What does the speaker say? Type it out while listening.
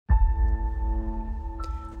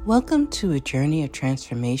Welcome to a journey of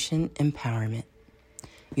transformation empowerment.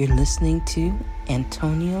 You're listening to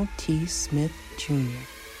Antonio T. Smith Jr.,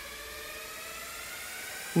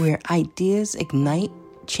 where ideas ignite,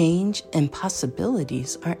 change, and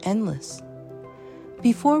possibilities are endless.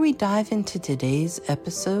 Before we dive into today's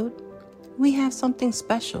episode, we have something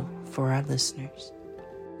special for our listeners.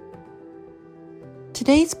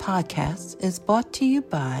 Today's podcast is brought to you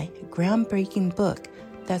by a groundbreaking book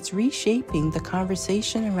that's reshaping the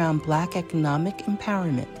conversation around Black economic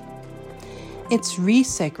empowerment. It's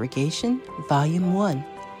Resegregation, Volume 1,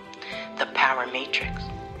 The Power Matrix,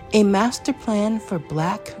 a master plan for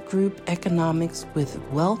Black group economics with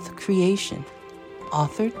wealth creation,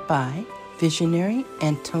 authored by visionary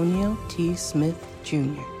Antonio T. Smith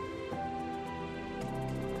Jr.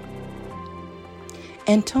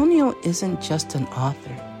 Antonio isn't just an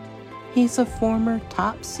author. He's a former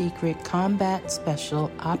top-secret combat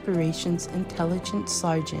special operations intelligence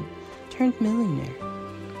sergeant turned millionaire.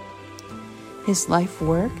 His life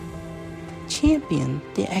work? Champion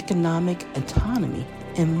the economic autonomy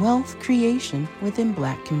and wealth creation within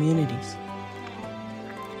Black communities.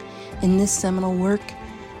 In this seminal work,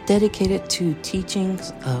 dedicated to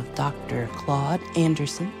teachings of Dr. Claude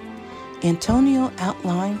Anderson, Antonio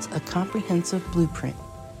outlines a comprehensive blueprint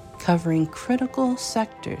covering critical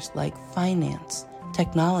sectors like finance,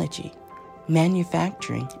 technology,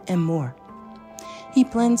 manufacturing, and more. He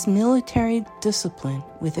blends military discipline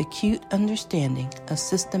with acute understanding of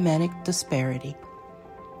systematic disparity.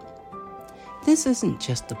 This isn't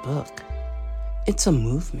just a book. It's a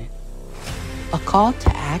movement, a call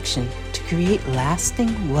to action to create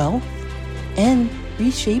lasting wealth and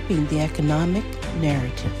reshaping the economic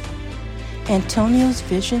narrative. Antonio's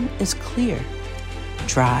vision is clear.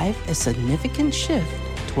 Drive a significant shift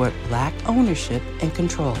toward Black ownership and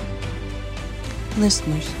control.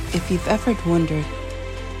 Listeners, if you've ever wondered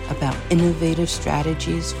about innovative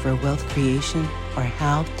strategies for wealth creation or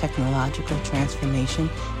how technological transformation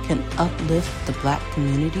can uplift the Black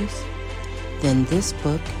communities, then this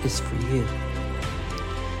book is for you.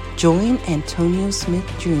 Join Antonio Smith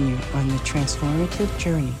Jr. on the transformative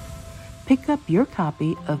journey. Pick up your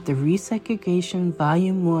copy of the Resegregation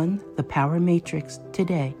Volume 1, The Power Matrix,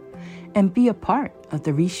 today and be a part of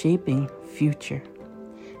the reshaping future.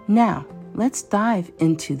 Now, let's dive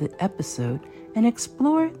into the episode and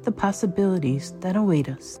explore the possibilities that await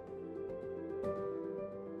us.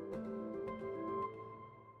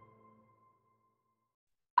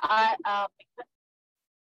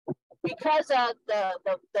 Because of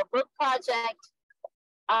the book project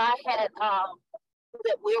I had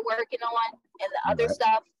that we're working on and the other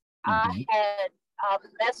stuff, I had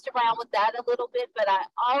messed around with that a little bit, but I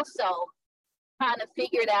also kind of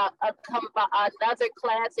figured out another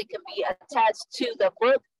class that can be attached to the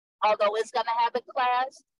book, although it's going to have a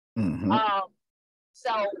class.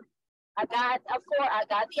 So I got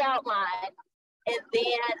the outline, and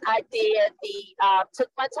then I did took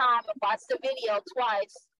my time and watched the video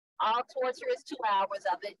twice, all torturous 2 hours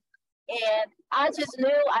of it, and I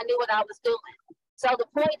knew what I was doing. So the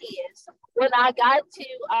point is, when I got to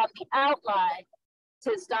the outline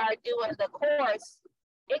to start doing the course,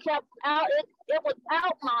 it would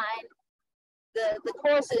outline the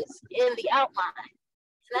courses in the outline.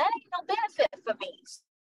 And that ain't no benefit for me.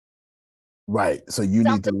 Right. So you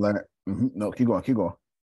need to learn. No, keep going.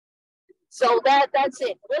 So that's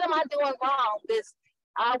it. What am I doing wrong?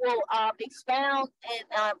 I will expound and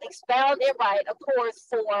write a course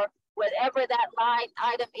for whatever that line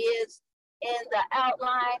item is in the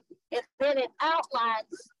outline, and then it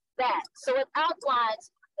outlines that. So it outlines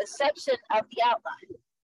a section of the outline.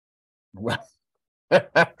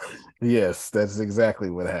 Yes, that's exactly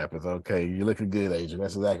what happens. Okay, you're looking good, Adrian.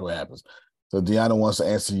 That's exactly what happens. So Deanna wants to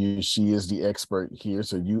answer you. She is the expert here.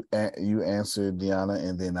 So you answer, Deanna,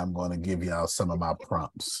 and then I'm going to give y'all some of my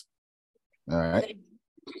prompts. All right.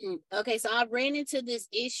 Okay, so I ran into this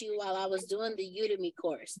issue while I was doing the Udemy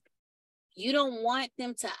course. You don't want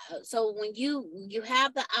them to, so when you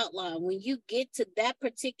have the outline, when you get to that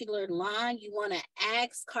particular line, you want to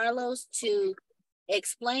ask Carlos to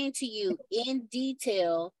explain to you in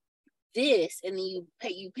detail this, and then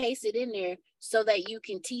you paste it in there so that you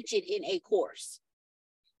can teach it in a course.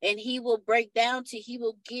 And he will break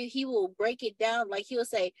it down, like he'll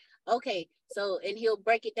say, okay, so, and he'll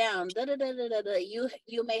break it down.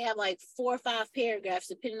 You may have like 4 or 5 paragraphs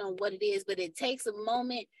depending on what it is, but it takes a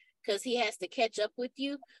moment because he has to catch up with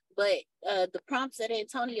you. But the prompts that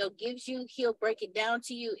Antonio gives you, he'll break it down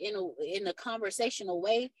to you in a conversational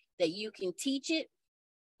way that you can teach it.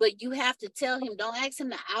 but you have to tell him, don't ask him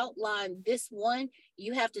to outline this one.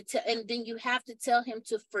 You have to tell, and then you have to tell him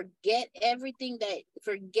to forget everything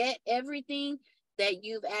that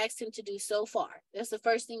you've asked him to do so far. That's the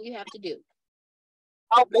first thing you have to do.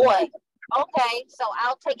 Oh boy. Okay, so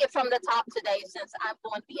I'll take it from the top today since I'm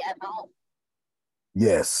going to be at home.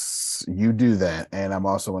 Yes, you do that. And I'm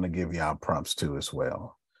also going to give y'all prompts too as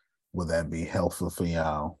well. Will that be helpful for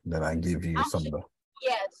y'all that I give you some of the...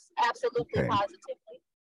 Yes, absolutely, okay. Positively.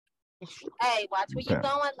 Hey, watch where you're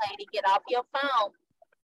going, lady. Get off your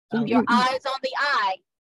phone. Your eyes on the eye.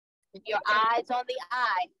 Your eyes on the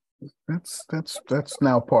eye. That's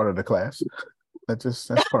now part of the class. That's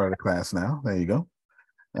part of the class now. There you go.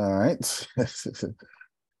 All right.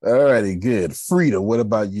 All righty, good. Frida, what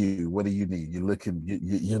about you? What do you need? You're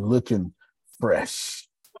looking fresh,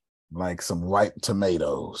 like some ripe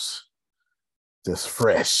tomatoes. Just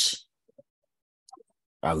fresh.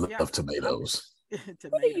 I love tomatoes.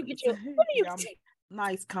 What do you get your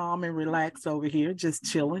nice, calm, and relaxed over here, just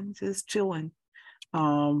chilling.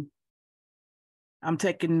 I'm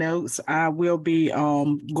taking notes. I will be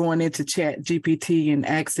going into Chat GPT and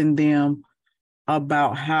asking them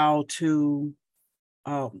about how to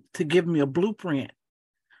give me a blueprint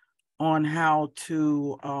on how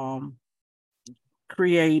to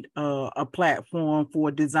create a platform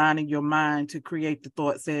for designing your mind to create the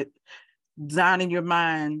thoughts that designing your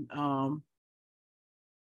mind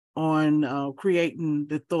on creating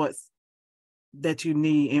the thoughts that you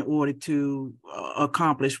need in order to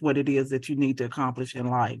accomplish what it is that you need to accomplish in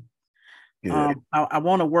life. I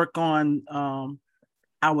want to work on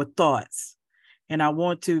our thoughts, and I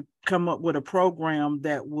want to come up with a program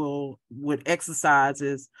that with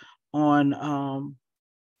exercises on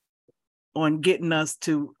getting us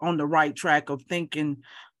on the right track of thinking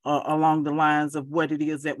along the lines of what it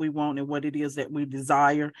is that we want and what it is that we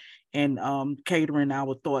desire, and catering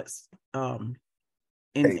our thoughts in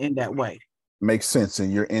that way. Makes sense.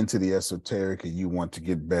 And you're into the esoteric and you want to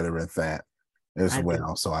get better at that as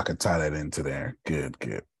well. So I can tie that into there. Good.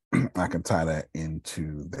 I can tie that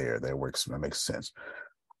into there. That works. That makes sense.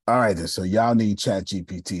 All right, then. So y'all need Chat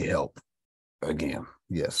GPT help again.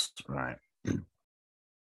 Yes, right.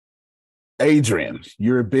 Adrian,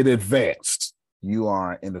 you're a bit advanced. You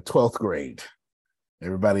are in the 12th grade.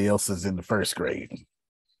 Everybody else is in the 1st grade.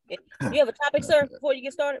 You have a topic, sir, before you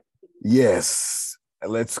get started? Yes.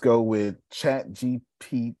 Let's go with Chat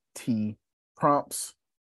GPT prompts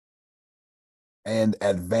and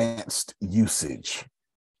advanced usage.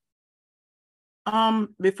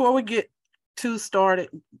 Before we get too started,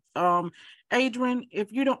 Adrian,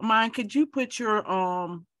 if you don't mind, could you put your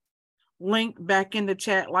link back in the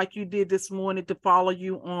chat like you did this morning to follow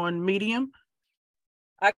you on Medium?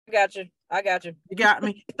 I got you. You got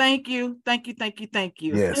me. Thank you.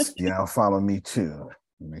 Yes, y'all follow me too.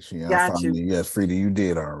 Make sure y'all follow me. Yes, Frida, you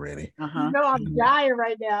did already. You know I'm dying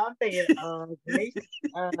right now. I'm thinking,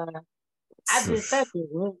 I did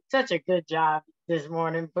such a good job this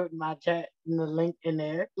morning putting my chat and the link in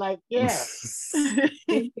there. Like, yeah.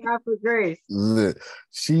 Thank God for grace. Look,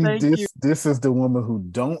 this is the woman who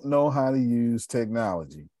don't know how to use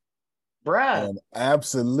technology. Bruh. And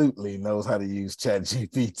absolutely knows how to use Chat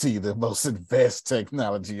GPT, the most advanced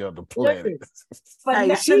technology on the planet.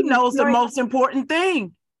 Hey, she knows the most important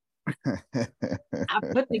thing. I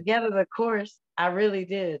put together the course. I really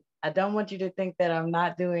did. I don't want you to think that I'm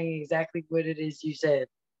not doing exactly what it is you said.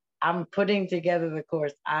 I'm putting together the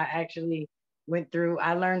course. I actually went through,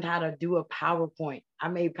 I learned how to do a PowerPoint. I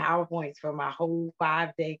made PowerPoints for my whole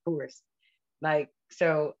 5-day course. Like,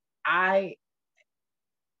 so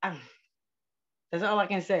that's all I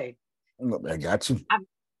can say. I got you.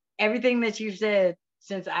 Everything that you said,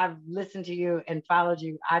 since I've listened to you and followed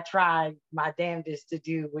you, I tried my damnedest to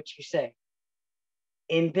do what you say.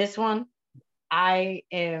 In this one,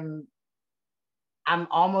 I'm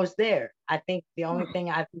almost there. I think the only thing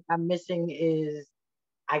I think I'm missing is,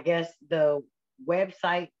 I guess, the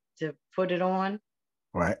website to put it on.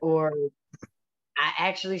 Right. Or I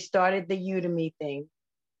actually started the Udemy thing.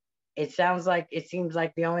 It seems like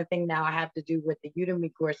the only thing now I have to do with the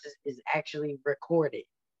Udemy courses is actually record it.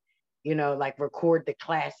 Like record the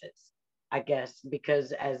classes, I guess,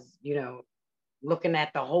 because as looking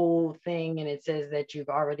at the whole thing and it says that you've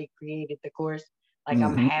already created the course, like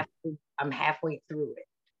I'm halfway through it.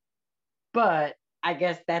 But I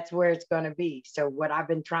guess that's where it's going to be. So what I've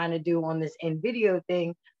been trying to do on this InVideo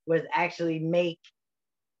thing was actually make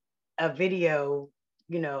a video,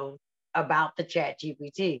 about the Chat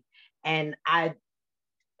GPT. And I've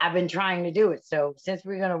been trying to do it. So since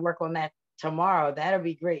we're going to work on that tomorrow, that'll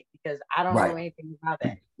be great because I don't know anything about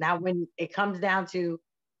that. Now, when it comes down to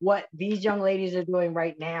what these young ladies are doing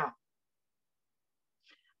right now.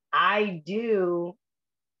 I do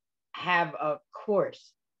have a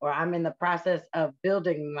course, or I'm in the process of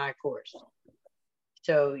building my course.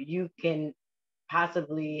 So you can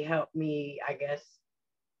possibly help me, I guess,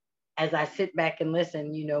 as I sit back and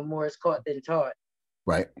listen. More is caught than taught.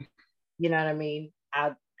 Right. You know what I mean?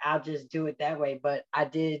 I'll just do it that way. But I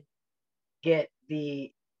did get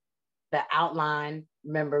the outline.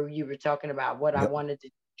 Remember, you were talking about what I wanted to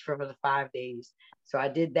teach for the 5 days. So I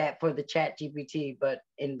did that for the Chat GPT. But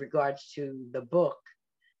in regards to the book,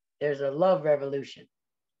 there's a love revolution.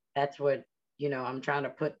 That's what, I'm trying to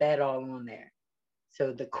put that all on there.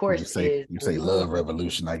 So the course you say love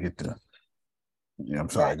revolution. I get to, I'm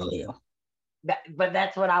sorry, go ahead. But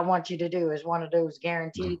that's what I want you to do. Is one of those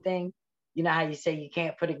guaranteed things. You know how you say you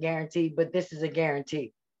can't put a guarantee, but this is a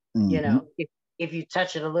guarantee. Mm-hmm. If you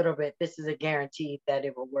touch it a little bit, this is a guarantee that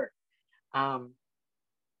it will work.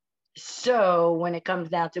 So when it comes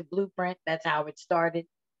down to Blueprint, that's how it started.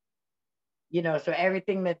 So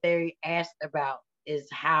everything that they asked about is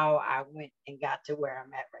how I went and got to where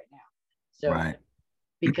I'm at right now. So right.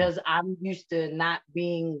 Because I'm used to not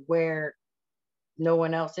being where no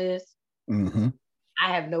one else is, mm-hmm.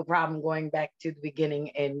 I have no problem going back to the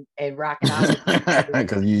beginning and rocking out.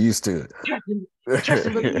 Because you're used to it. Trust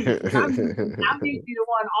and believe. I'm usually the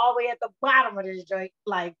one all the way at the bottom of this joint.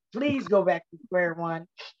 Like, please go back to square one,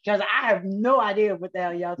 because I have no idea what the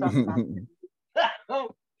hell y'all talking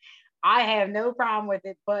about. I have no problem with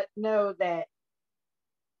it, but know that,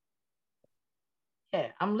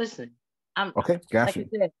 I'm listening. Okay, gotcha. Like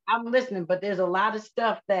I said, I'm listening, but there's a lot of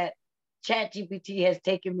stuff that ChatGPT has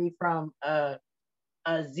taken me from a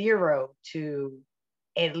 0 to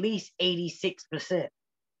at least 86%.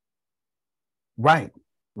 Right.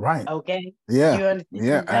 Okay. Yeah. You understand?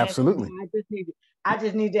 Yeah, absolutely. I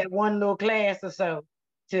just need that one little class or so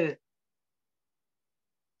to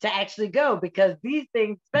actually go, because these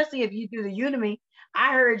things, especially if you do the Udemy,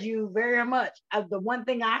 I heard you very much. The one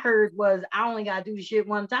thing I heard was I only got to do the shit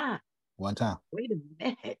one time. One time. Wait a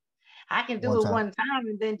minute. I can do it one time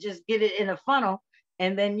and then just get it in a funnel.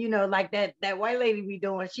 And then, like that white lady be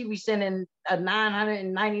doing, she be sending a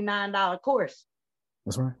 $999 course.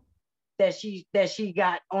 That's right. That she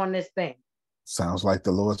got on this thing. Sounds like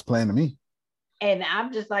the Lord's plan to me. And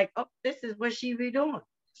I'm just like, oh, this is what she be doing.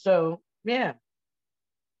 So yeah.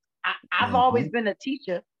 I've always been a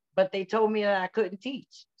teacher, but they told me that I couldn't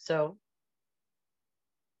teach. So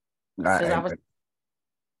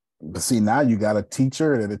but see, now you got a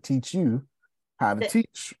teacher that'll teach you how to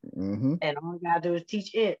teach. Mm-hmm. And all I gotta do is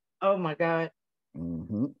teach it. Oh my God.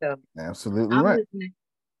 Mm-hmm. So, absolutely right. Listening.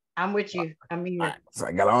 I'm with you. I'm here. Right. So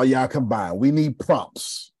I got all y'all combined. We need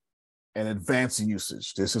prompts and advanced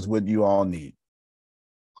usage. This is what you all need.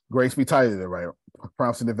 Grace, be titled it, right?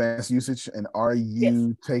 Prompts and advanced usage. And are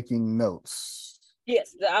you taking notes?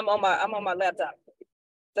 Yes, I'm on my laptop.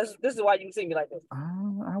 This is why you can see me like this.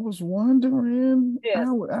 I was wondering. Yes.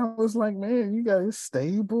 I was like, man, you guys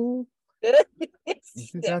stable.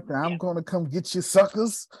 You got the, I'm gonna come get you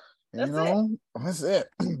suckers. That's it.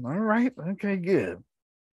 All right. Okay, good.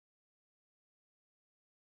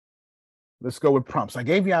 Let's go with prompts. I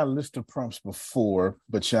gave y'all a list of prompts before,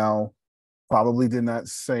 but y'all probably did not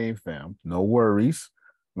save them. No worries.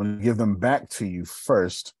 I'm going to give them back to you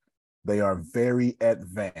first. They are very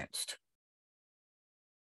advanced.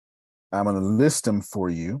 I'm going to list them for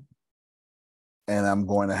you, and I'm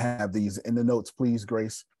going to have these in the notes. Please,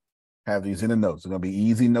 Grace, have these in the notes. It's going to be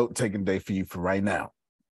easy note-taking day for you for right now.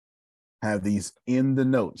 Have these in the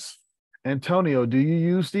notes. Antonio, do you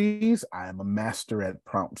use these? I am a master at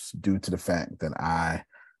prompts due to the fact that I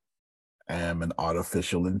am an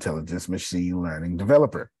artificial intelligence machine learning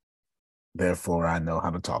developer. Therefore, I know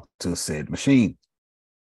how to talk to said machine.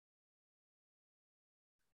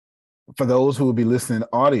 For those who will be listening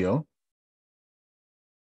audio,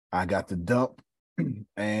 I got to dump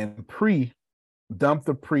and dump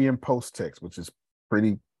the pre and post text, which is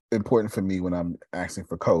pretty important for me when I'm asking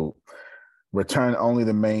for code. Return only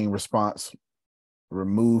the main response,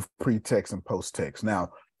 remove pre-text and post-text. Now,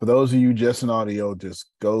 for those of you just in audio,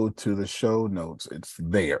 just go to the show notes. It's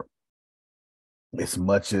there. As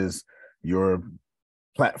much as your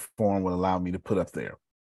platform will allow me to put up there.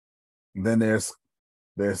 And then there's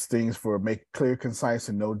things for make clear, concise,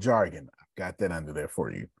 and no jargon. I've got that under there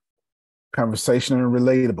for you. Conversational and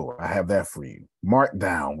relatable. I have that for you.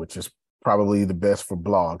 Markdown, which is probably the best for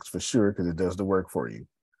blogs for sure, because it does the work for you.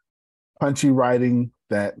 Punchy writing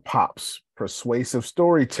that pops. Persuasive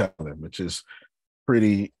storytelling, which is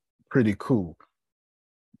pretty cool.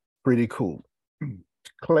 Pretty cool.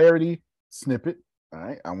 Clarity, snippet, All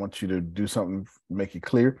right. I want you to do something, make it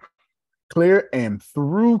clear and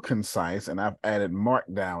through concise. And I've added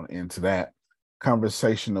markdown into that.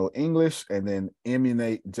 Conversational English, and then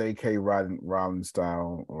emulate J.K. Rowling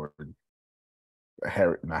style, or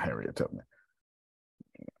Harriet Tubman.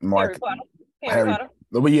 Harry Potter. Harry Potter.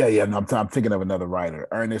 But yeah. No, I'm thinking of another writer,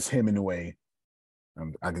 Ernest Hemingway.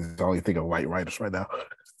 I can only think of white writers right now.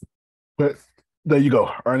 But there you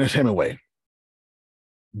go, Ernest Hemingway.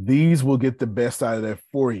 These will get the best out of that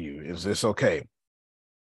for you. Is this okay?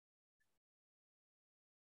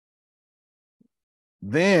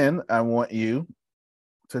 Then I want you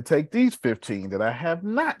to take these 15 that I have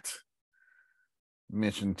not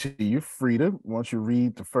mentioned to you. Frida, why don't you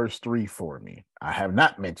read the first 3 for me? I have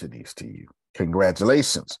not mentioned these to you.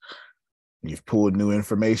 Congratulations. You've pulled new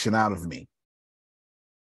information out of me.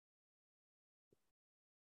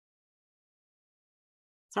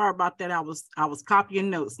 Sorry about that. I was copying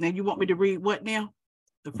notes. Now you want me to read what now?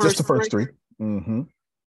 Just the first 3. Mm-hmm.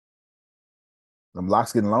 Them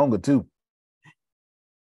locks getting longer too.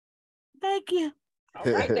 Thank you.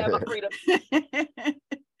 All right, now, Frida.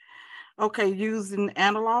 Okay, using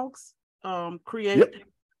analogs. Create.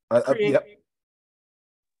 Yep.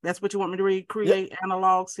 That's what you want me to read. Create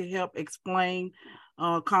analogs to help explain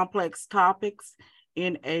complex topics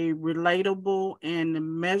in a relatable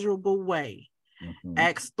and measurable way. Mm-hmm.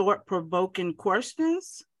 Ask thought-provoking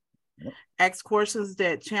questions. Yep. Ask questions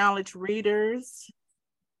that challenge readers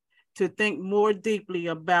to think more deeply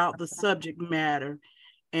about the subject matter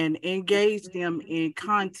and engage them in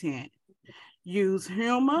content. Use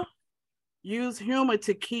humor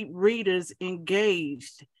to keep readers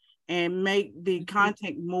engaged and make the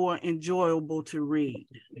content more enjoyable to read.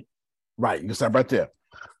 Right, you can stop right there.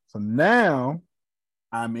 So now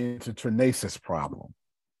I'm into Trinace's problem.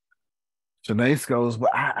 Trinace goes,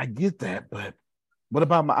 well, I get that, but what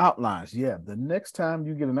about my outlines? Yeah, the next time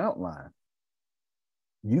you get an outline,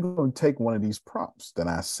 you're going to take one of these prompts that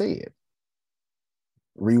I said.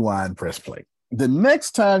 Rewind, press play. The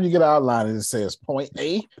next time you get an outline and it says point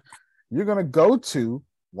A, you're going to go to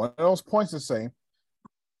one of those points and say,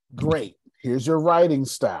 great, here's your writing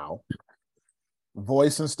style.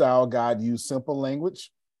 Voice and style guide, use simple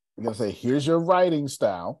language. You're going to say, here's your writing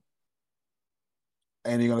style.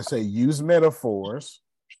 And you're going to say, use metaphors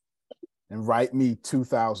and write me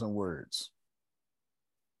 2,000 words.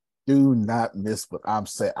 Do not miss what I'm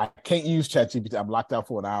saying. I can't use ChatGPT. I'm locked out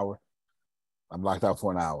for an hour.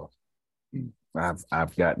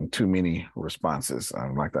 I've gotten too many responses.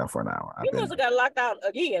 I'm locked out for an hour. You must have got locked out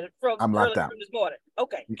again from this morning.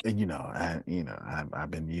 Okay. I've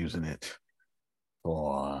been using it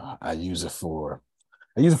for. I use it for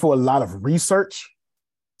a lot of research.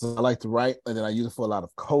 So I like to write, and then I use it for a lot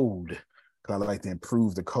of code because I like to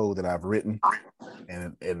improve the code that I've written,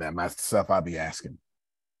 and that myself I'll be asking.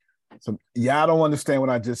 So y'all don't understand what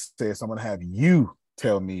I just said. So I'm gonna have you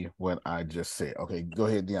tell me what I just said. Okay, go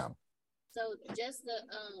ahead, Deanna. So just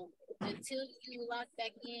until you lock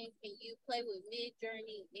back in, can you play with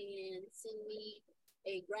Midjourney and send me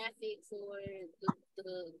a graphic for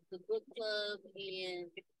the book club and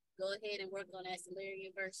go ahead and work on that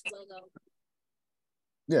Solarian Verse logo?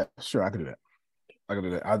 Yeah, sure, I can do that.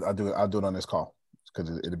 I'll do it on this call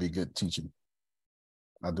because it'll be good teaching.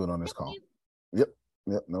 I'll do it on this call. Yep,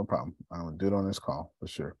 no problem. I'll do it on this call for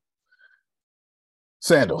sure.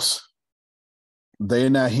 Sandals. They're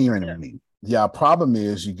not hearing me. Yeah, problem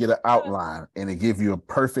is you get an outline and it gives you a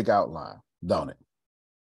perfect outline, don't it?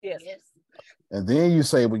 Yes. And then you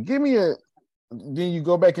say, well, give me then you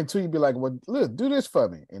go back into you be like, well, look, do this for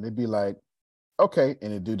me. And it'd be like, okay.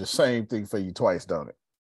 And it do the same thing for you twice, don't it?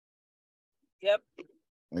 Yep.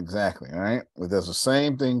 Exactly. All right. It does the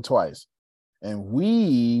same thing twice. And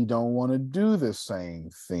we don't want to do the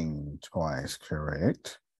same thing twice,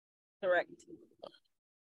 correct? Correct.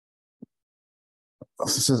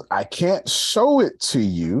 Since I can't show it to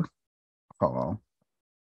you, hold on.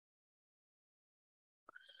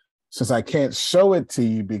 Since I can't show it to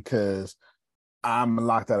you because I'm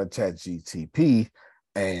locked out of ChatGPT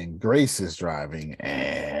and Grace is driving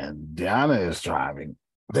and Deanna is driving,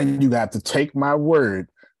 then you got to take my word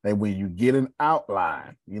that when you get an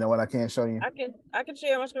outline, you know what I can't show you? I can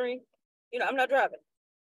share my screen. I'm not driving.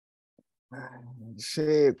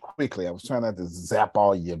 Share it quickly. I was trying not to zap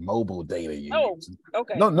all your mobile data.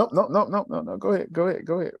 Okay. No. Go ahead.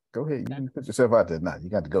 You can put yourself out there now. You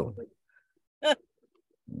got to go. Yeah.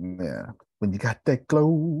 When you got that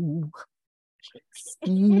glow,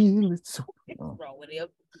 what's wrong with him?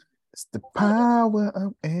 It's the power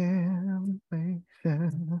of animation.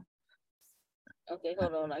 Okay,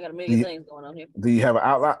 hold on. I got a million things going on here. Do you have an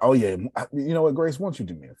outline? Oh yeah. You know what, Grace? Why don't you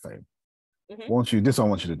do me a favor? This I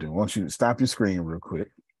want you to do. I want you to stop your screen real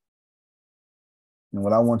quick. And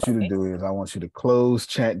what I want you to do is I want you to close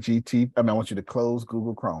I want you to close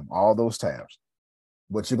Google Chrome, all those tabs.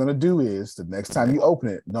 What you're going to do is the next time you open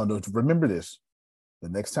it, no, remember this. The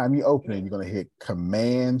next time you open it, you're going to hit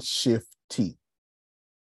Command-Shift-T.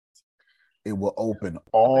 It will open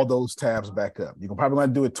all those tabs back up. You're probably going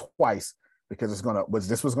to do it twice because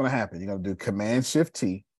this was going to happen. You're going to do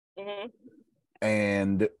Command-Shift-T,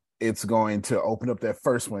 and it's going to open up that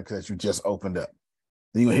first one because you just opened up.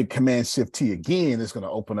 Then you're going to hit Command-Shift-T again. It's going to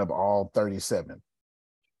open up all 37.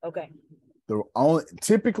 Okay.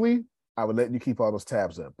 Typically, I would let you keep all those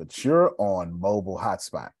tabs up, but you're on mobile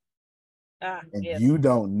hotspot. And you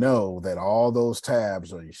don't know that all those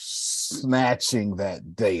tabs are snatching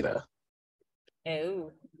that data.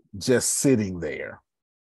 Oh. Just sitting there.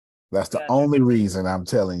 That's the only reason I'm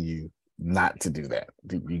telling you not to do that.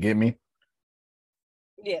 Do you get me?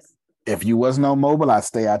 Yes. If you wasn't on mobile, I'd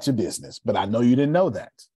stay out your business. But I know you didn't know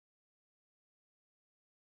that.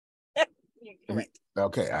 Correct.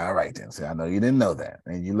 Okay, all right then. See, I know you didn't know that.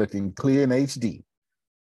 And you're looking clear in HD.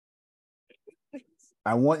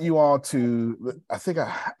 I want you all to, I think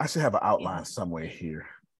I should have an outline somewhere here.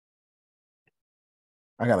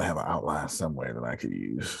 I gotta have an outline somewhere that I could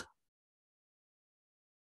use.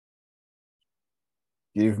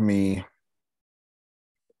 Give me,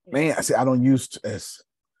 man, I see I don't use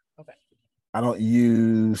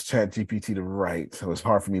ChatGPT to write, so it's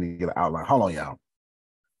hard for me to get an outline. Hold on, y'all.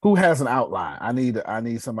 Who has an outline? I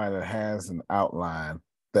need somebody that has an outline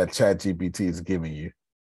that ChatGPT is giving you.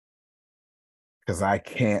 Because I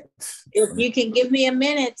can't. If you can give me a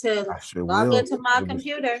minute to log into my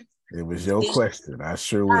computer. It was your question. I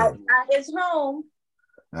sure will. It's home.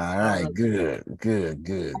 All right, good.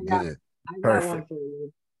 Perfect.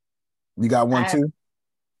 You got one too?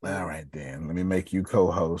 All right, then. Let me make you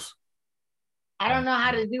co-host. I don't know how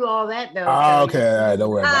to do all that though. Oh, okay. All right, don't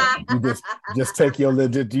worry about it. You just take your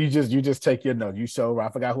legit. You just take your note. You show. I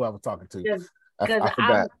forgot who I was talking to. I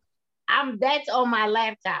forgot. That's on my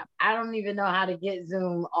laptop. I don't even know how to get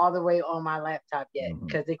Zoom all the way on my laptop yet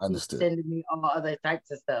because it keeps sending me all other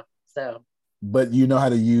types of stuff. So, but you know how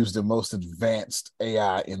to use the most advanced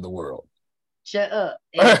AI in the world. Shut up.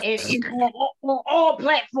 And on all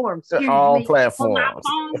platforms. All platforms. On my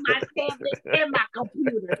phone, my tablet, and my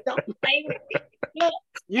computer. Don't play with it.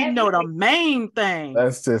 You know the main thing.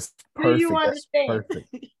 That's just perfect. Do you understand?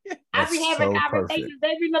 Perfect. I be having conversations.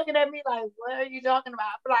 They be looking at me like, "What are you talking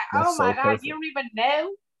about?" I'm like, "Oh my God, you don't even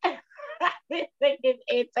know." Thinking,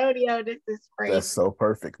 Antonio, this is crazy. That's so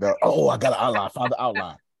perfect. Now, I got an outline. I found the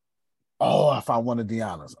outline. I found one of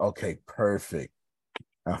Deanna's. Okay, perfect.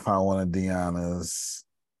 I found one of Deanna's.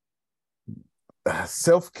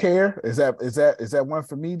 Self-care. Is that one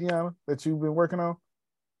for me, Deanna, that you've been working on?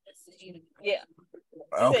 Yeah.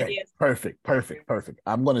 Okay. Yes. Perfect.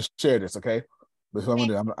 I'm going to share this. Okay. That's what I'm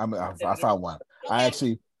going to do. I found one.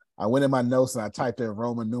 I went in my notes and I typed in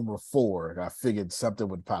Roman numeral 4 and I figured something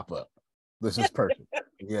would pop up. This is perfect.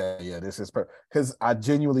 Yeah, this is perfect. Because I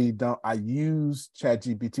genuinely I use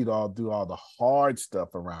ChatGPT to do all the hard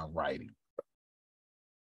stuff around writing.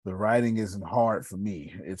 The writing isn't hard for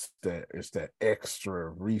me. It's that extra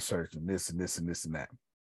research and this and this and this and that.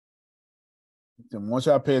 And once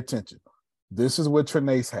y'all pay attention, this is what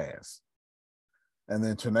Trinace has. And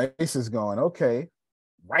then Trinace is going, okay,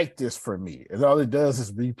 write this for me. And all it does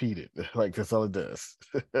is repeat it. Like that's all it does.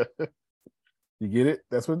 You get it?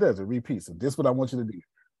 That's what it does. It repeats. So this is what I want you to do.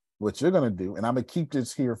 What you're going to do, and I'm going to keep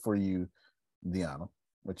this here for you, Deanna.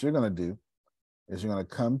 What you're going to do is you're going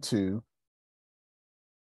to come to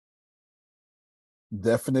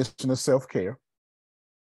definition of self-care.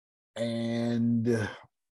 And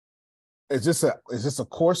is this a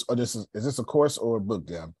course or is this a course or a book,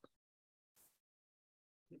 Dan?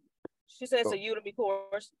 She says it's a Udemy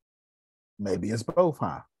course. Maybe it's both,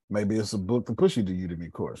 huh? Maybe it's a book to push you to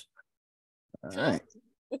Udemy course. All right.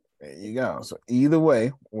 There you go. So either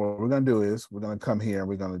way, what we're gonna do is we're gonna come here and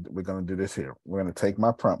we're gonna do this here. We're gonna take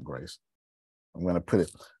my prompt, Grace. I'm gonna put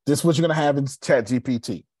it. This is what you're gonna have in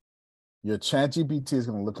ChatGPT. Your ChatGPT is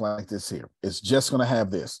gonna look like this here. It's just gonna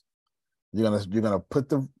have this. You're gonna put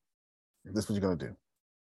this is what you're gonna do.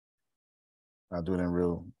 I'll do it in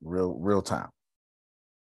real time.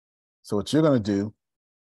 So what you're gonna do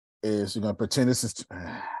is you're gonna pretend this is.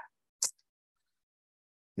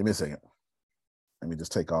 Give me a second. Let me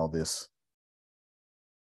just take all this.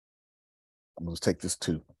 I'm gonna take this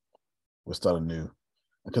too. We'll start anew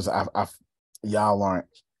because y'all aren't.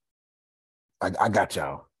 I got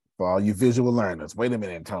y'all for all you visual learners. Wait a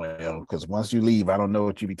minute, Antonio, because once you leave, I don't know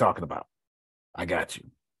what you be talking about. I got you.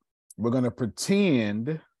 We're gonna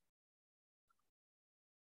pretend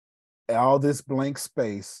all this blank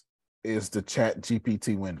space is the Chat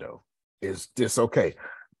GPT window. Is this okay?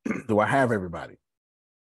 Do I have everybody?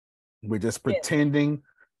 We're just pretending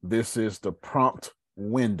this is the prompt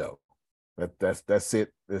window. That's it.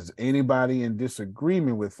 Is anybody in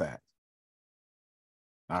disagreement with that?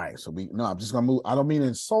 All right, so I'm just gonna move. I don't mean to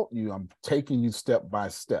insult you. I'm taking you step by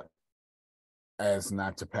step as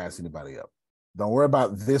not to pass anybody up. Don't worry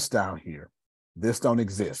about this down here. This don't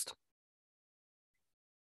exist.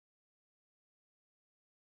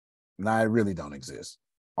 No, it really don't exist.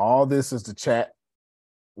 All this is the chat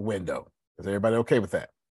window. Is everybody okay with that?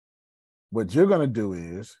 What you're going to do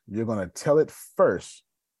is you're going to tell it first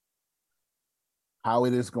how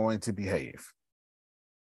it is going to behave.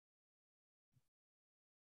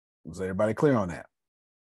 Is everybody clear on that?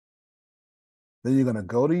 Then you're going to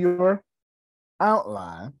go to your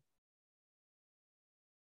outline.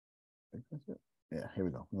 Yeah, here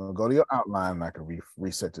we go. You're going to go to your outline, and I can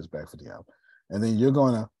reset this back for the out. And then you're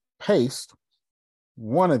going to paste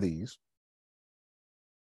one of these.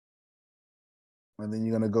 And then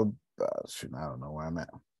you're going to go, shoot, I don't know where I'm at.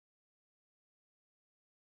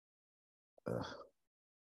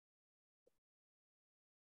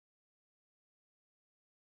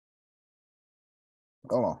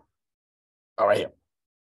 Hold on. All right.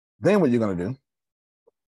 Then what you're going to do,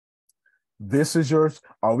 this is yours.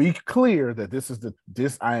 Are we clear that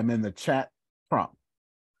this I am in the chat prompt?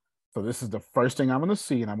 So this is the first thing I'm going to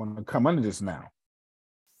see, and I'm going to come under this now.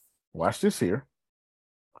 Watch this here.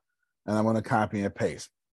 And I'm going to copy and paste.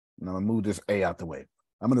 And I'm going to move this A out the way.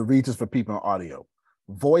 I'm going to read this for people on audio.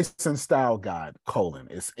 Voice and style guide, :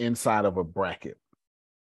 is inside of a bracket.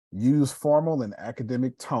 Use formal and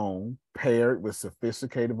academic tone paired with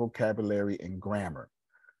sophisticated vocabulary and grammar.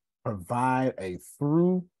 Provide a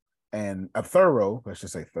thorough, let's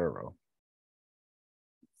just say thorough.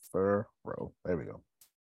 There we go.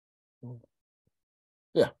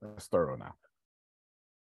 Yeah, that's thorough now.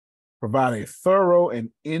 Provide a thorough and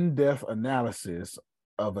in-depth analysis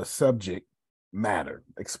of a subject matter.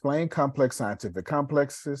 Explain complex scientific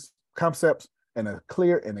concepts in a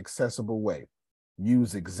clear and accessible way.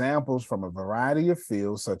 Use examples from a variety of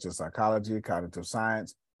fields such as psychology, cognitive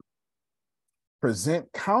science.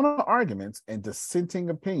 Present counter-arguments and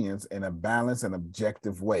dissenting opinions in a balanced and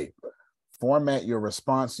objective way. Format your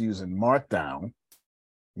response using Markdown.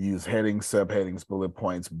 Use headings, subheadings, bullet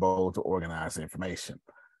points, bold to organize information.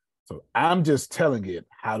 So I'm just telling it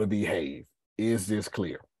how to behave. Is this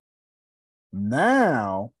clear?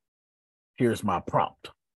 Now, here's my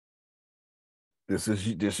prompt. This is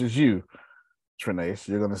you, Trinace.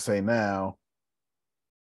 You're going to say now,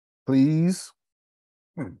 please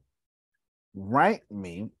write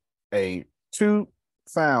me a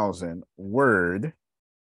 2,000-word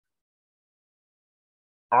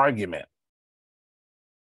argument.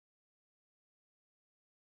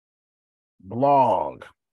 Blog.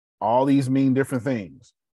 All these mean different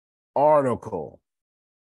things. Article.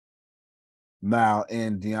 Now,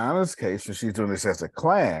 in Deanna's case, since she's doing this as a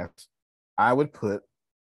class, I would put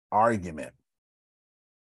argument.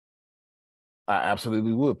 I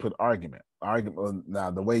absolutely would put argument. Argument.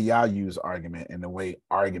 Now, the way y'all use argument and the way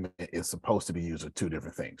argument is supposed to be used are two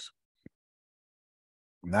different things.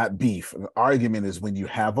 Not beef. An argument is when you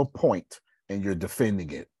have a point and you're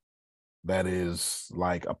defending it. That is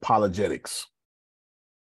like apologetics.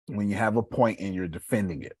 When you have a point and you're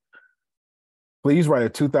defending it. Please write a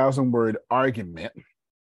 2,000-word argument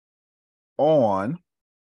on,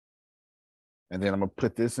 and then I'm going to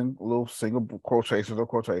put this in little single quotations or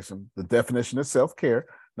quotation, the definition of self-care.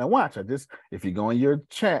 Now watch, if you go in your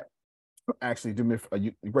chat, actually do me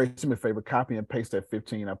a favor, copy and paste that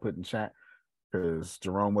 15 I put in chat, because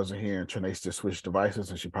Jerome wasn't here and Trinace just switched devices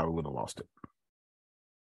and she probably would have lost it.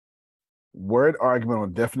 Word argument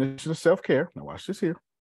on definition of self-care. Now watch this here.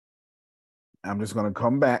 I'm just going to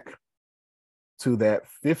come back to that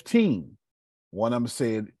 15. One of them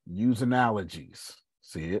said, use analogies.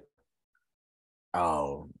 See it?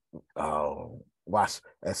 Oh, watch.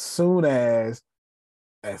 As soon as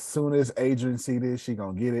Adrian see this, she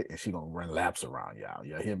gonna get it and she gonna run laps around y'all.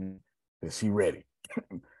 Y'all hear me? Is she ready?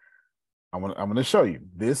 I'm gonna show you.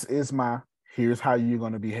 Here's how you're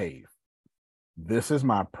gonna behave. This is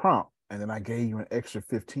my prompt, and then I gave you an extra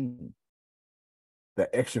 15. That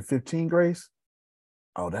extra 15, Grace?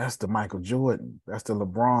 Oh, that's the Michael Jordan. That's the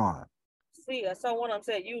LeBron. See, I saw one of them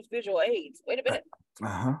said use visual aids. Wait a minute.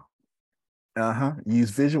 Use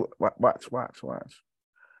visual. Watch.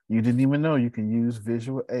 You didn't even know you can use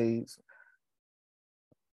visual aids.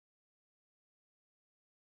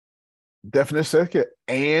 Definition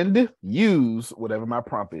and use whatever my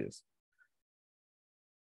prompt is.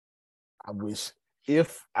 I wish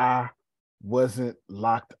if I wasn't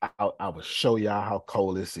locked out, I would show y'all how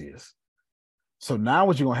cold this is. So now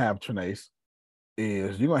what you're going to have, Trinace,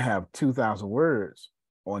 is you're going to have 2,000 words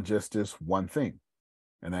on just this one thing.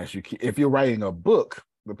 And as you if you're writing a book,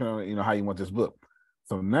 depending on how you want this book.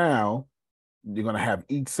 So now you're going to have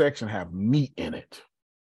each section have meat in it.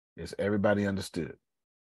 Is everybody understood?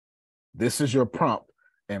 This is your prompt,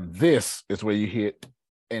 and this is where you hit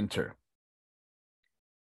enter.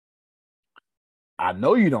 I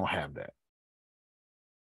know you don't have that.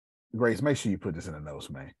 Grace, make sure you put this in the notes,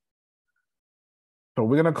 man. So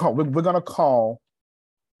we're gonna call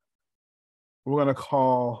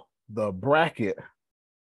the bracket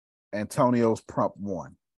Antonio's prompt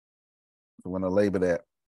 1. So we're gonna label that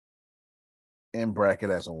in bracket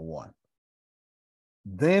as a 1.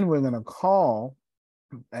 Then we're gonna call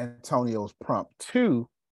Antonio's prompt 2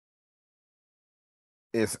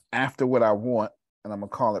 is after what I want, and I'm gonna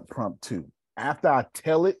call it prompt 2. After I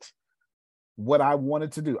tell it what I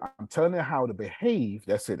wanted to do, I'm telling it how to behave.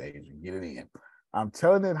 That's it, Adrian. Get it in. I'm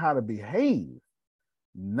telling it how to behave.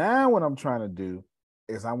 Now what I'm trying to do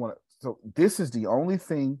is so this is the only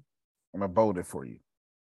thing I'm gonna bold it for you.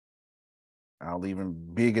 I'll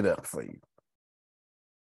even big it up for you.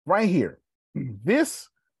 Right here. This,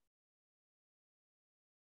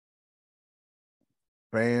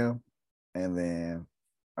 bam, and then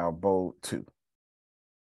I'll bold 2.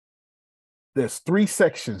 There's 3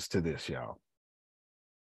 sections to this, y'all.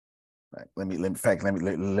 Right. Let me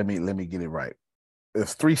get it right.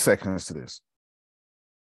 There's 3 sections to this.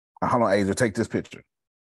 Hold on, Asia, take this picture.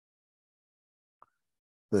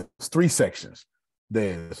 There's 3 sections.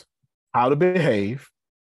 There's how to behave.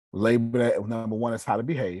 Label that number 1 is how to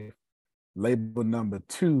behave. Label number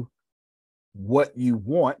 2, what you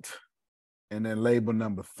want. And then label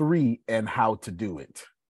number 3, and how to do it.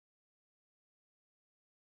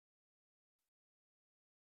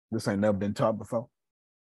 This ain't never been taught before.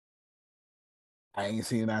 I ain't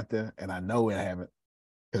seen it out there, and I know I haven't,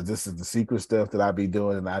 because this is the secret stuff that I be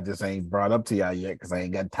doing, and I just ain't brought up to y'all yet because I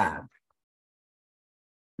ain't got time.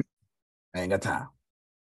 I ain't got time.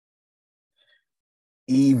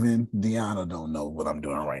 Even Deanna don't know what I'm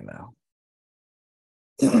doing right now.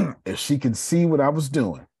 If she can see what I was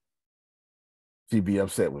doing, she'd be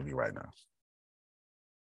upset with me right now.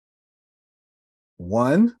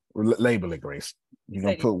 1, label it, Grace. You're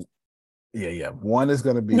going to put, yeah. 1 is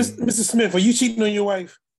going to be... Mr. Smith, are you cheating on your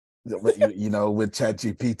wife? With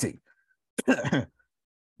ChatGPT.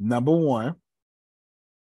 Number 1,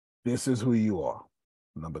 this is who you are.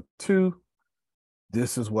 Number 2,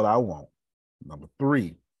 this is what I want. Number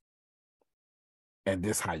 3, and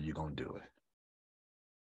this how you're going to do it.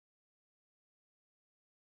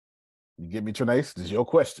 You get me, Trinace? This is your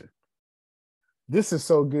question. This is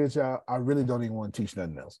so good, y'all. I really don't even want to teach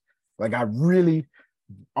nothing else. Like, I really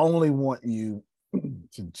only want you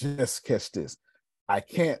to just catch this. I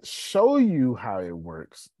can't show you how it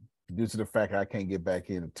works due to the fact I can't get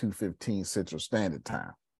back in at 2:15 Central Standard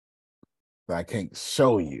Time. So I can't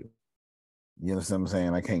show you. You understand what I'm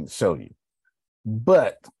saying? I can't show you.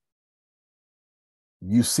 But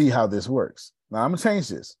you see how this works. Now, I'm going to change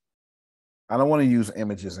this. I don't want to use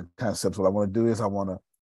images and concepts. What I want to do is I'm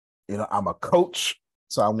a coach,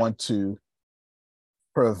 so I want to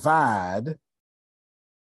provide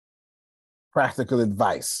practical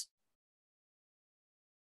advice.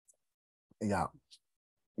 Y'all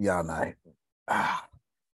know.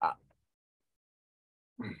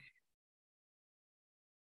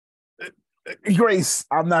 Grace,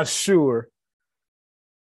 I'm not sure.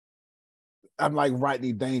 I'm like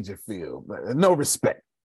Rodney Dangerfield. No respect.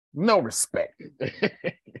 No respect.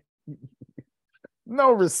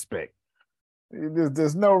 No respect.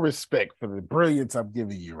 There's no respect for the brilliance I'm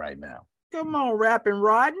giving you right now. Come on, rapping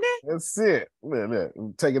Rodney. That's it. Look,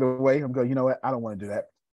 take it away. I'm going, you know what? I don't want to do that.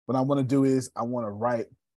 What I want to do is I want to write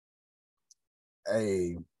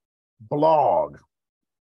a blog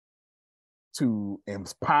to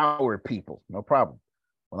empower people. No problem.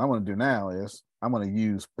 What I want to do now is I'm going to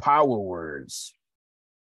use power words.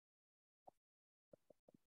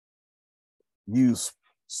 Use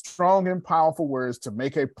strong and powerful words to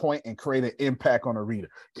make a point and create an impact on a reader.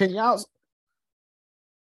 Can y'all?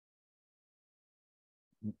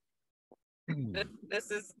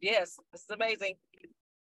 This is amazing.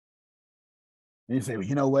 And you say, well,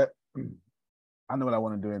 you know what? I know what I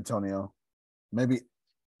want to do, Antonio. Maybe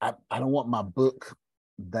I don't want my book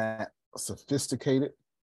that sophisticated.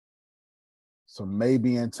 So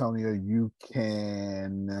maybe, Antonio, you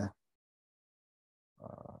can,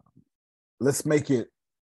 let's make it,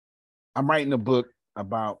 I'm writing a book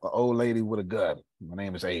about an old lady with a gun. My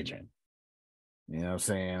name is Adrian. You know what I'm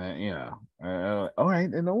saying? You know, all right,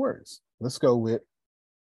 and no worries. Let's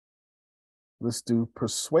do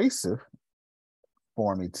persuasive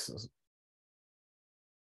for me.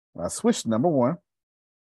 I switched number 1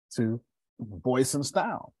 to voice and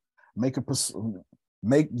style. Make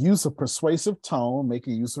use of persuasive tone,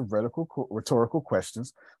 making use of rhetorical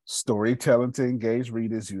questions, storytelling to engage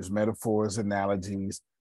readers, use metaphors, analogies,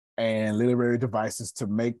 and literary devices to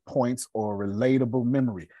make points or relatable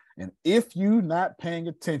memory. And if you're not paying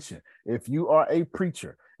attention, if you are a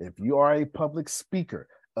preacher, if you are a public speaker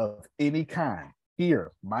of any kind,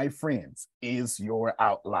 here, my friends, is your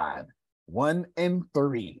outline. 1 and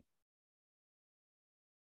 3.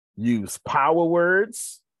 Use power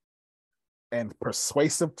words and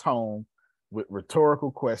persuasive tone with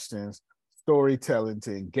rhetorical questions, storytelling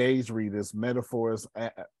to engage readers, metaphors,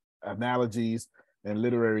 analogies, and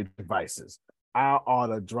literary devices. I ought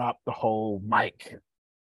to drop the whole mic.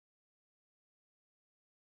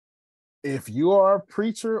 If you are a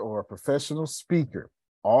preacher or a professional speaker,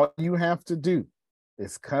 all you have to do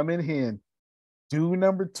is come in here and do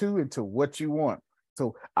number 2 into what you want.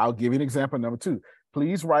 So I'll give you an example. Number 2,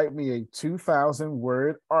 please write me a 2,000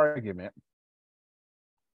 word argument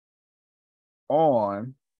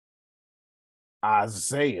on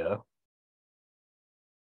Isaiah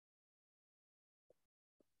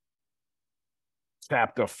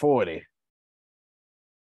chapter 40,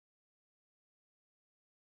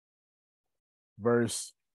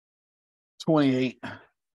 verse 28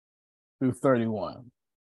 through 31.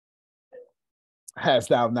 Hast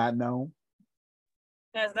thou not known?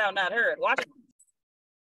 Hast thou not heard? Watch it.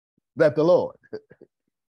 That the Lord,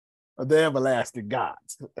 the everlasting God,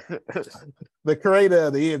 the creator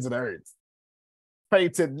of the ends of the earth,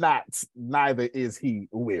 fainted not, neither is he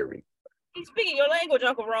weary. He's speaking your language,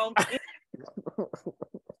 Uncle Rome.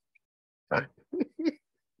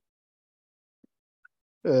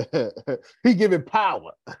 He giving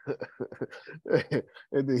power.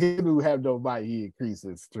 And him who have no might, he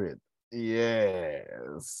increases strength.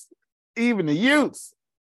 Yes. Even the youths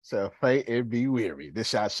shall faint and be weary. This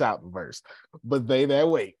shall shout verse. But they that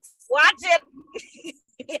wait. Watch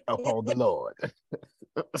it. Upon the Lord.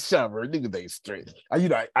 Shall renew their strength. You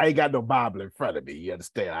know, I ain't got no Bible in front of me. You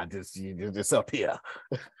understand? I just up here.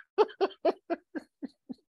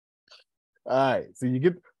 All right. So you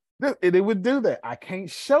get this, and it would do that. I can't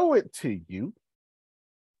show it to you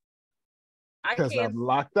because I'm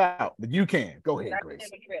locked out. But you can. Go ahead, Grace.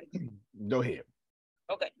 Go ahead.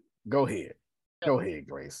 Okay. Go ahead. Go ahead,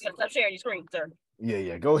 Grace. Stop sharing your screen, sir.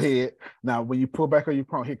 Yeah. Go ahead. Now, when you pull back on your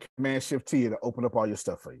phone, hit Command-Shift-T to open up all your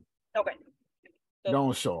stuff for you. Okay. So,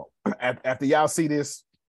 don't show up. After y'all see this,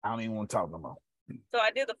 I don't even want to talk no more. So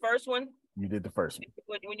I did the first one. You did the first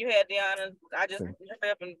one. When you had Deanna, I just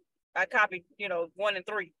up and I copied, 1 and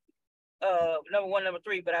 3. Number 1, number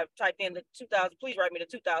 3, but I typed in the 2,000. Please write me the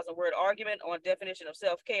 2,000 word argument on definition of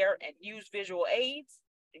self-care and use visual aids,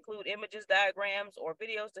 include images, diagrams, or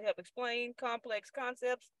videos to help explain complex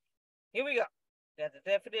concepts. Here we go. That's the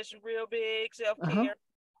definition real big. Self-care,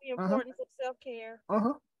 the importance of self-care,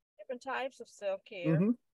 different types of self-care,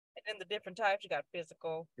 and then the different types. You got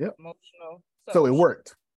physical, emotional. So it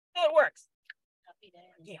worked. So it works.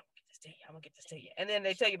 Yeah, I'm gonna get this to you. And then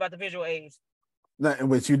they tell you about the visual aids. Now, and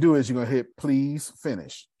what you do is you're gonna hit please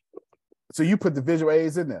finish. So you put the visual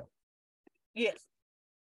aids in there. Yes.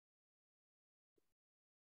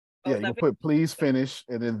 Yeah, you put please finish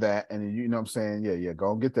and then that, and then, you know what I'm saying? Yeah,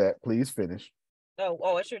 go and get that. Please finish.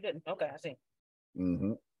 Oh, it sure didn't. Okay, I see.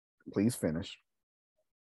 Please finish.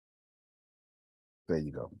 There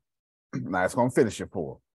you go. Now it's gonna finish it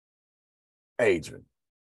for Adrian.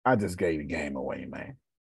 I just gave the game away, man.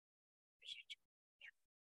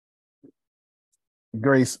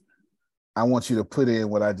 Grace, I want you to put in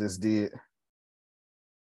what I just did.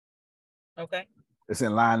 Okay. It's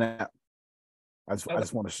in line app. I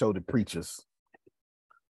just want to show the preachers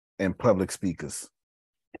and public speakers.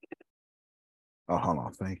 Oh, hold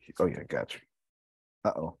on. Thank you. Oh, yeah, got you.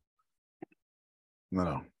 Uh-oh.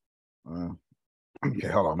 No. Okay,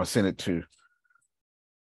 hold on. I'm going to send it to...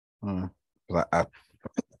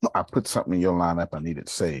 I put something in your lineup. I need it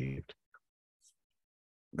saved.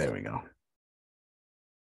 There we go.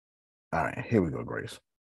 All right, here we go, Grace.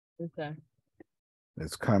 Okay.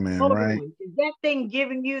 It's coming, right? Is that thing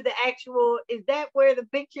giving you the actual, is that where the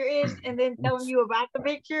picture is and then telling you about the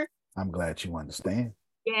picture? I'm glad you understand.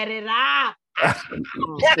 Get it out.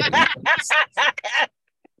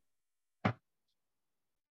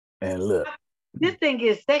 And look. This thing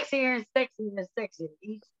gets sexier and sexier and sexier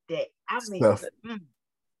each day. I mean,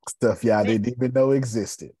 stuff y'all didn't even know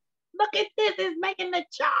existed. Look at this, it's making the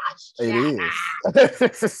charge. It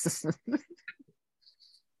is.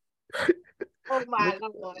 Oh my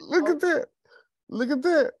Lord. Look at that. Look at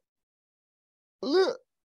that. Look.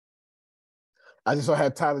 I just don't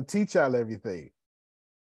have time to teach y'all everything.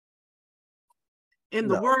 In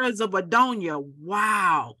the words of Adonia,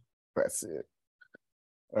 wow. That's it.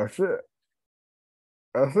 That's it.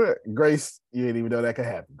 That's it. Grace, you didn't even know that could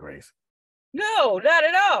happen, Grace. No, not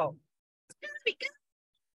at all.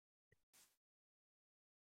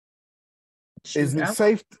 Is it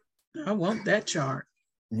safe? I want that chart.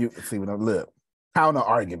 You see what I'm look. Counter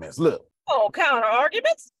arguments. Look. Oh, counter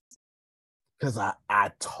arguments? Because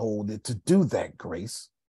I told it to do that, Grace.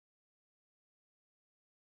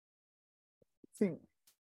 See,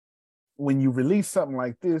 when you release something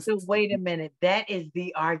like this. So wait a minute. That is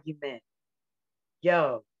the argument.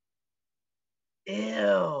 Yo.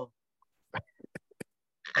 Ew.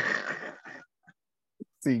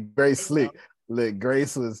 See, Grace slick. Look,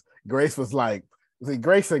 Grace was like, see,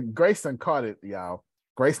 Grace done caught it, y'all.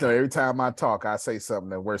 Grace know every time I talk, I say something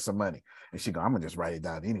that's worth some money. And she go, I'm gonna just write it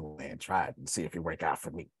down anyway and try it and see if it work out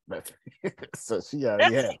for me. So she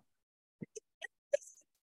already had.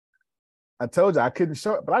 I told you I couldn't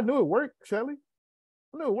show it, but I knew it worked, Shelly.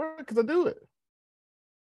 I knew it worked because I do it.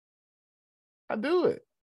 I do it.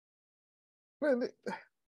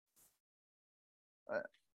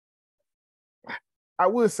 I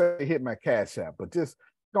would say hit my Cash App, but just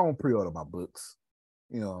don't pre-order my books.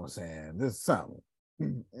 You know what I'm saying? This is something.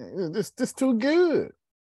 This too good.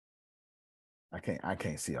 I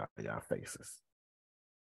can't see all of y'all faces.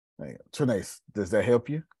 Hey, Trinace, does that help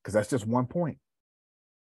you? Because that's just one point.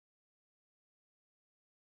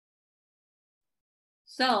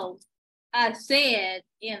 So I said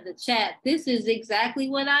in the chat, this is exactly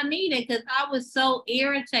what I needed because I was so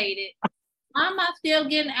irritated. Why am I still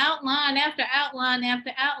getting outline after outline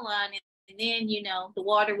after outline? And then, you know, the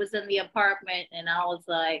water was in the apartment and I was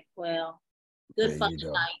like, well, good fun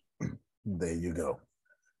tonight. There you go.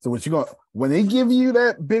 So what you going when they give you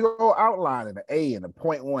that big old outline and the A and the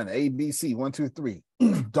point one, A, B, C, 1, 2, 3,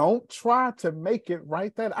 don't try to make it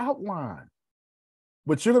write that outline.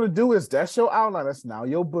 What you're going to do is that's your outline. That's now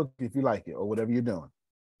your book if you like it or whatever you're doing.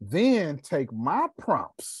 Then take my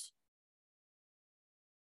prompts.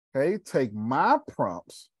 Okay, take my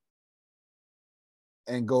prompts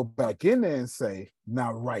and go back in there and say,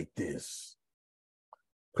 now write this.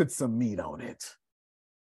 Put some meat on it.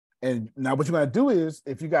 And now what you're going to do is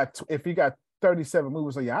if you got 37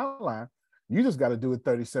 movements on your outline, you just got to do it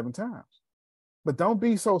 37 times. But don't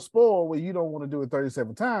be so spoiled where you don't want to do it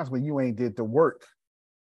 37 times when you ain't did the work.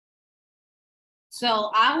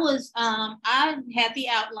 So I had the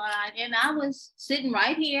outline and I was sitting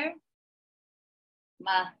right here.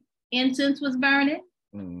 My incense was burning.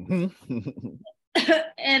 Mm-hmm.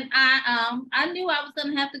 And I knew I was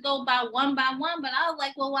gonna have to go by one, but I was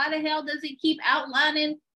like, well, why the hell does it keep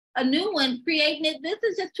outlining a new one, creating it? This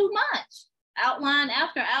is just too much. Outline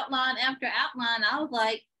after outline after outline. I was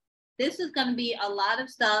like, this is gonna be a lot of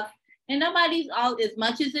stuff. And nobody's as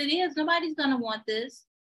much as it is, nobody's gonna want this.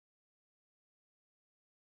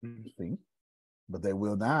 See? But they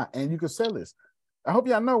will not. And you can sell this. I hope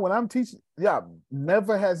y'all know when I'm teaching,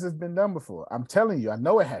 never has this been done before. I'm telling you, I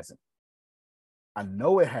know it hasn't. I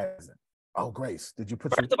know it hasn't. Oh, Grace, did you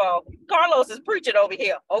put First of all, Carlos is preaching over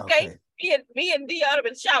here, okay? Me and Dion have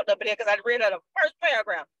been shouting up in here because I read out the first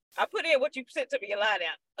paragraph. I put in what you sent to me in line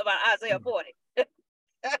out about Isaiah 40.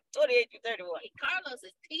 28 to 31. Hey, Carlos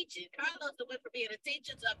is teaching. Carlos went from being a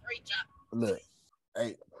teacher to a preacher. Look,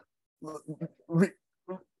 hey,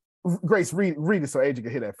 Grace, read it so Adrian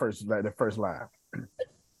can hear that first line.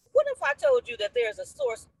 What if I told you that there's a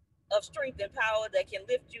source of strength and power that can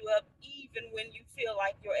lift you up even when you feel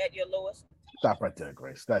like you're at your lowest? Stop right there,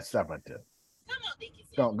 Grace. Stop right there. Come on, Dickie.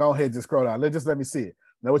 Go ahead, just scroll down. Let me see it.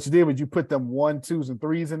 Now, what you did was you put them 1, 2s, and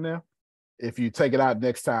 3s in there. If you take it out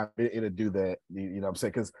next time, it'll do that. You know what I'm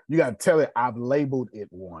saying? Because you got to tell it, I've labeled it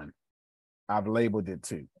 1. I've labeled it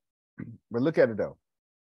 2. But look at it, though.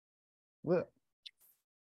 Look.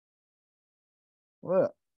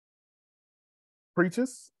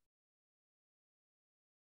 Preachers.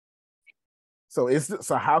 So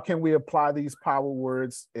how can we apply these power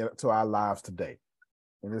words to our lives today?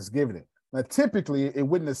 And it's giving it. Now, typically, it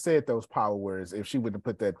wouldn't have said those power words if she wouldn't have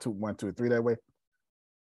put that 2, 1, 2, 3 that way.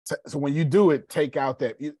 So when you do it, take out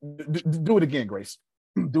that. Do it again, Grace.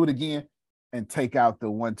 Do it again and take out the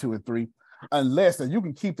 1, 2, and 3. Unless, and you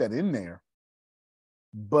can keep that in there.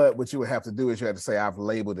 But what you would have to do is you have to say, I've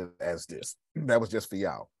labeled it as this. That was just for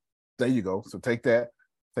y'all. There you go. So take that.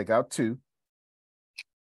 Take out 2.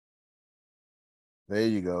 There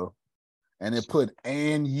you go. And then put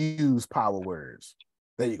and use power words.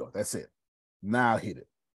 There you go. That's it. Now hit it.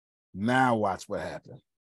 Now watch what happens.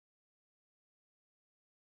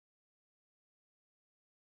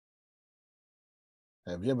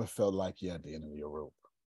 Have you ever felt like you're at the end of your rope?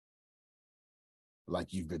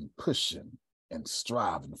 Like you've been pushing and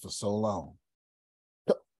striving for so long?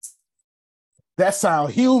 That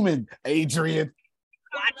sounds human, Adrian.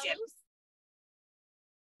 Watch it.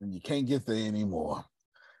 And you can't get there anymore.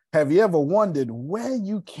 Have you ever wondered where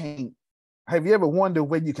you can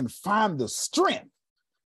find the strength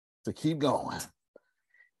to keep going?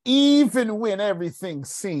 Even when everything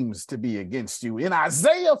seems to be against you. In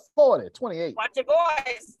Isaiah 40:28. Watch your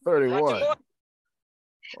boys. 31. Watch your boys.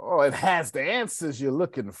 Oh, it has the answers you're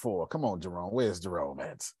looking for. Come on, Jerome. Where's Jerome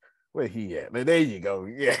at? Where he at? There you go.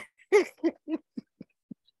 Yeah.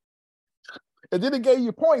 And then it gave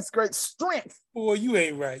you points, great strength. Boy, you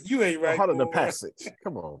ain't right. You ain't right. Part of the boy. passage.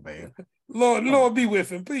 Come on, man. Lord be with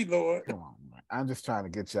him. Please, Lord. Come on, man. I'm just trying to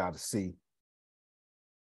get y'all to see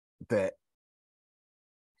that.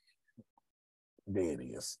 There it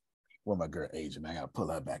is. Well, my girl Adrian, I gotta pull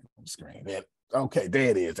her back on the screen. Okay,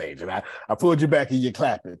 there it is, Adrian. I pulled you back and you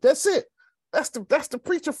clap it. That's it. That's the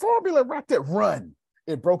preacher formula right there. Run.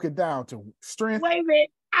 It broke it down to strength. Wait a minute.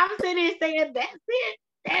 I'm sitting here saying that's it.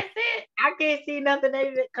 That's it. I can't see nothing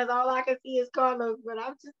in it because all I can see is Carlos. But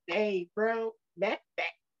I'm just saying, bro, that's it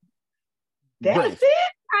right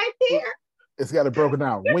there. It's got it broken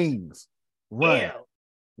down. Wings, run,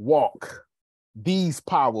 walk. These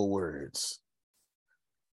power words.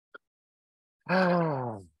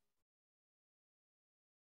 Trinace,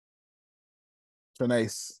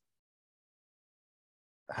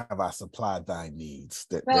 have I supplied thy needs?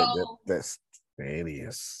 That's there it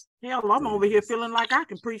is. Hell, I'm over here feeling like I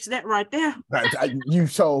can preach that right there. You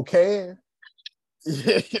sure can.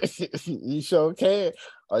 You sure can.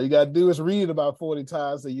 All you gotta do is read it about 40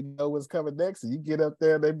 times so you know what's coming next. And you get up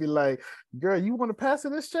there and they be like, girl, you want to pastor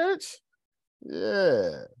this church?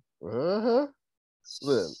 Yeah. Uh-huh.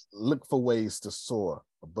 Look for ways to soar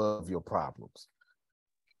above your problems.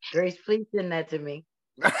 Grace, please send that to me.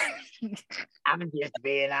 I'm just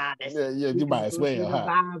being honest. Yeah, you might as well,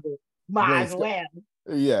 huh? Might as well.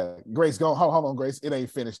 Yeah, Grace, hold on, Grace. It ain't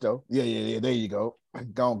finished though. Yeah. There you go.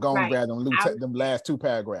 Go right. Grab them last two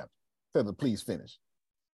paragraphs. Tell them please finish,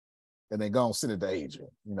 and then go and send it to Adrian.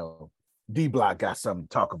 You know, D-Block got something to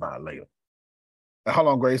talk about later. Hold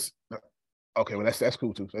on, Grace. Okay, well that's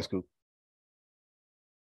cool too. That's cool.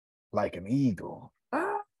 Like an eagle,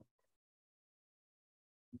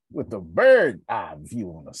 with a bird eye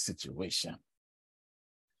view on the situation.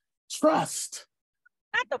 Trust.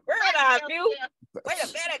 Not the bird eye view. Wait a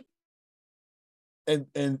minute.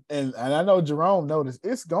 And I know Jerome noticed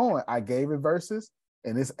it's going. I gave it verses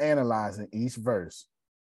and it's analyzing each verse.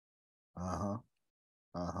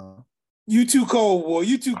 You too cold, boy.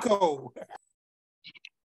 You too cold.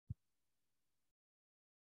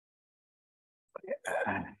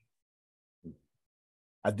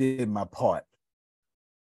 I did my part.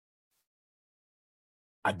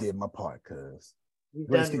 Cuz.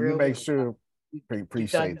 Grace, can you make sure?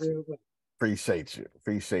 Appreciate you.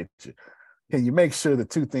 Can you make sure the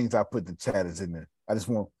two things I put in the chat is in there? I just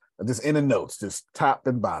want just in the notes, just top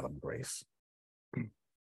and bottom, Grace.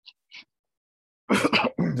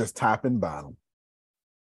 Just top and bottom.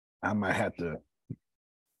 I might have to.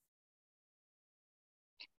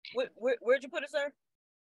 Where'd you put it, sir?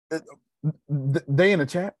 They in the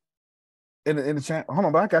chat. In the chat. Hold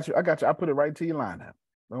on, but I got you. I put it right to your line now.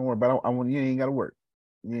 Don't worry about it. I want you ain't gotta work.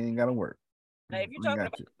 You ain't gotta work. Now, if you're talking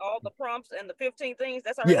about all the prompts and the 15 things,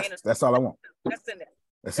 that's already in the that's all I want. That's in there.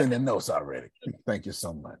 That's in the notes already. Thank you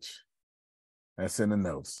so much. That's in the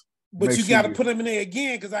notes. But you got to put them in there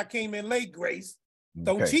again because I came in late, Grace.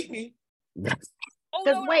 Don't cheat me. Wait,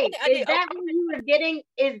 is that what you were getting?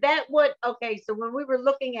 Is that what? Okay, so when we were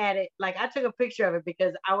looking at it, like I took a picture of it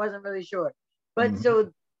because I wasn't really sure. But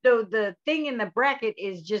so the thing in the bracket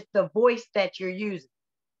is just the voice that you're using.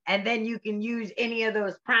 And then you can use any of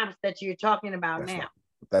those prompts that you're talking about now.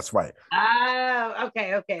 That's right. Oh,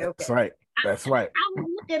 okay. That's right. That's right. I was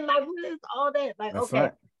looking like, what is all that? Like, That's okay.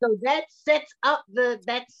 Right. So that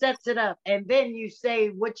sets it up. And then you say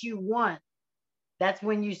what you want. That's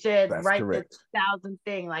when you said, write the 1,000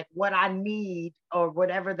 thing, like what I need or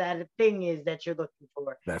whatever that thing is that you're looking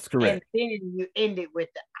for. That's correct. And then you end it with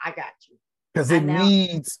I got you. Because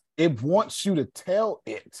it wants you to tell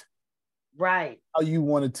it. Right. How you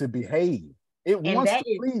want it to behave. It wants to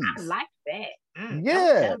please. I like that.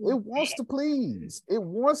 Yeah, it wants to please. It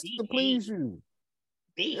wants to please you.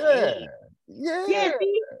 Yeah.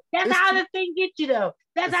 See, that's how the thing gets you though.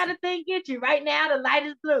 That's how the thing gets you. Right now, the light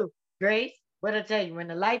is blue. Grace, what I tell you, when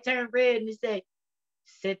the light turned red and you say,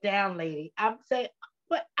 sit down, lady. I'm saying,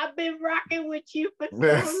 but I've been rocking with you for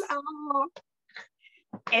so long.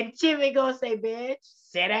 And Timmy gonna say, bitch,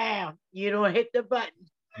 sit down. You don't hit the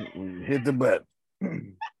button. Hit the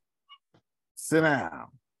button. Sit down.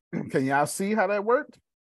 Can y'all see how that worked?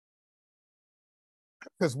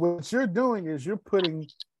 Because what you're doing is you're putting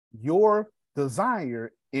your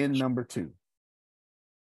desire in number 2.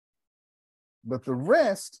 But the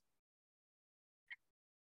rest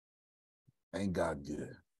ain't got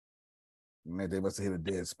good. Man, they must have hit a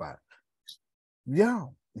dead spot.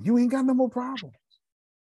 Yo, you ain't got no more problems.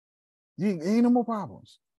 You ain't no more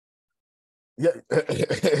problems. Yeah,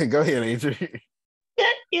 go ahead, Adrian.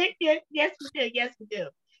 Yes, we do. Yes, we do.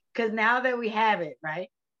 Because now that we have it, right?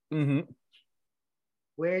 Mm-hmm.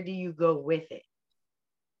 Where do you go with it?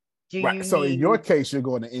 Right. So in your case, you're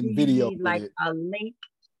going to in video need like a link.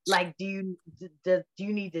 Like, do you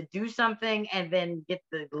need to do something and then get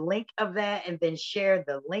the link of that and then share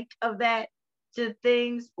the link of that to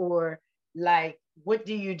things, or like what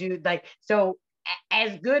do you do? Like, so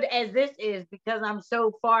as good as this is, because I'm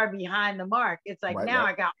so far behind the mark, it's like now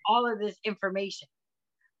I got all of this information,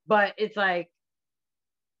 but it's like,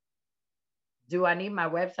 do I need my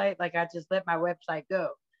website? Like, I just let my website go.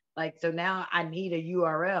 Like, so now I need a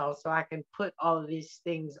URL so I can put all of these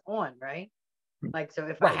things on, right? Like, so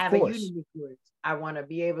if I have a Udemy course, I want to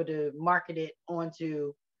be able to market it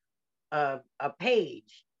onto a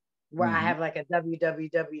page where I have like a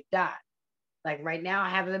www dot. Like right now I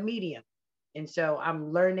have the Medium. And so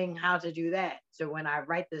I'm learning how to do that. So when I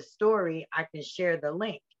write the story, I can share the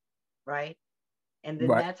link, right? And then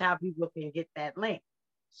that's how people can get that link.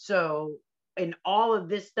 So in all of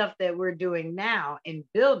this stuff that we're doing now in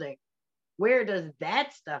building, where does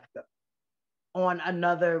that stuff go? On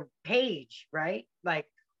another page, right? Like,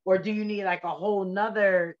 or do you need like a whole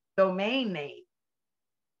nother domain name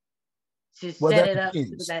to set it up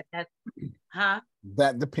so that's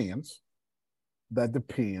That depends. That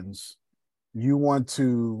depends. You want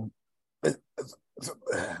to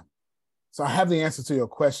so I have the answer to your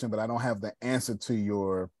question, but I don't have the answer to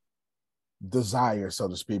your desire, so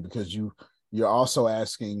to speak, because you're also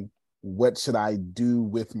asking, what should I do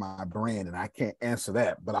with my brand? And I can't answer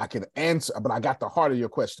that, but I can answer, but I got the heart of your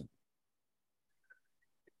question.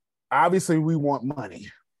 Obviously, we want money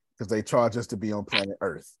because they charge us to be on planet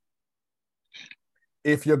Earth.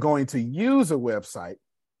 If you're going to use a website,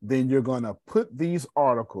 then you're going to put these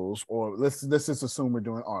articles, or let's just assume we're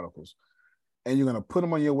doing articles, and you're going to put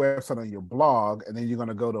them on your website, on your blog, and then you're going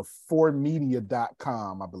to go to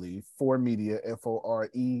foremedia.com, I believe. Foremedia,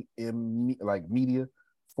 F-O-R-E-M, like media.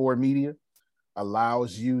 Foremedia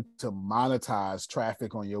allows you to monetize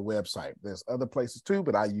traffic on your website. There's other places too,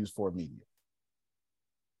 but I use Foremedia.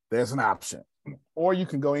 There's an option. Or you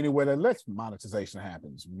can go anywhere that lets monetization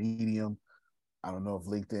happens. Medium. I don't know if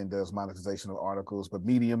LinkedIn does monetization of articles, but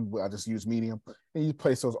Medium, I just use Medium. And you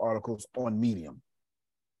place those articles on Medium.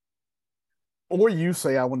 Or you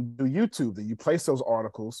say, I want to do YouTube. Then you place those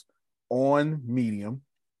articles on Medium.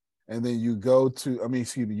 And then you go to,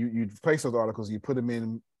 you place those articles, you put them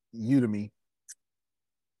in Udemy,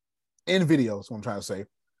 in videos, what I'm trying to say,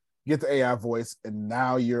 get the AI voice, and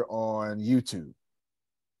now you're on YouTube.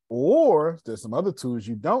 Or there's some other tools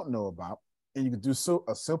you don't know about, and you can do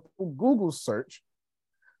a simple Google search.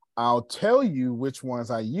 I'll tell you which ones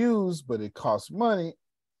I use, but it costs money,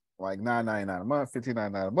 like $9.99 a month,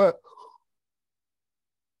 $15.99 a month.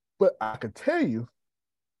 But I can tell you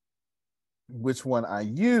which one I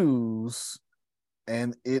use,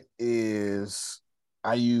 and it is,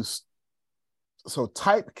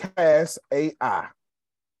 Typecast AI.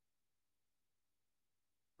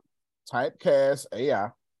 Typecast AI.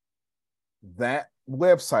 That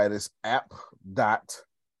website is app. And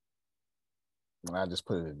I just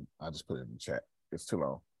put it in the chat. It's too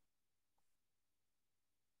long.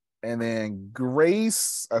 And then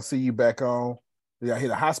Grace, I see you back on. Did I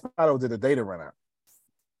hit a hotspot or did the data run out?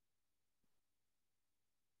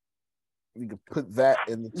 You can put that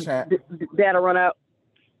in the chat. Data run out.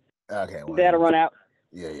 Okay. Well, data run out.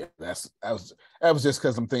 Yeah. That was just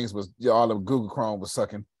because some things was all the Google Chrome was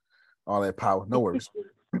sucking all that power. No worries.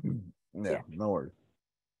 Yeah, no worries.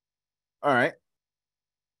 All right.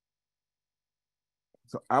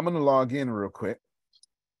 So I'm gonna log in real quick,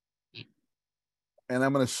 and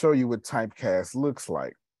I'm gonna show you what Typecast looks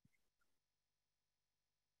like.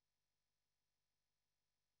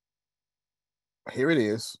 Here it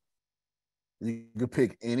is. You can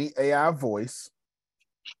pick any AI voice.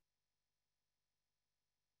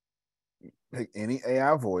 Pick any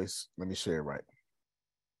AI voice. Let me share it right.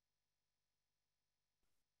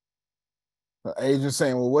 The agent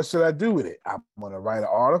saying, well, what should I do with it? I'm going to write an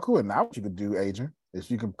article. And now what you could do, agent,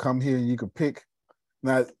 is you can come here and you can pick.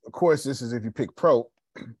 Now, of course, this is if you pick pro.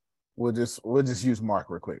 We'll just use Mark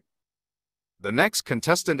real quick. The next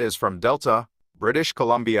contestant is from Delta, British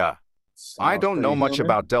Columbia. I don't know much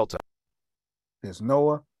about Delta. Here's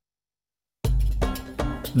Noah.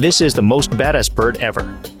 This is the most badass bird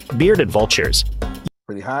ever. Bearded vultures.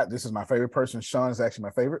 Pretty hot. This is my favorite person. Sean is actually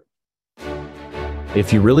my favorite.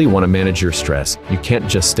 If you really want to manage your stress, you can't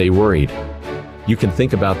just stay worried. You can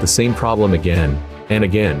think about the same problem again and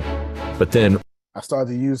again. But then I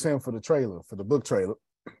started to use him for the trailer, for the book trailer.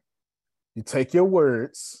 You take your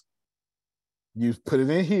words, you put it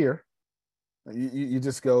in here. You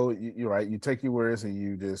just go, you're right. You take your words and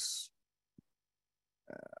you just,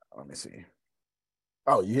 let me see.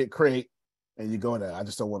 Oh, you hit create and you go in there. I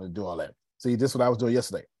just don't want to do all that. See, this is what I was doing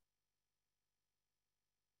yesterday.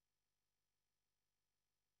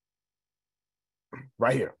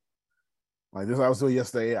 Right here. Like this is what I was doing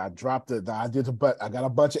yesterday. I dropped it. I got a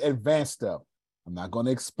bunch of advanced stuff. I'm not going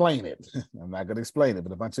to explain it.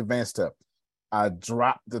 But a bunch of advanced stuff. I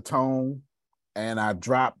dropped the tone and I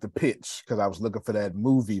dropped the pitch because I was looking for that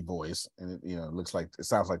movie voice. And it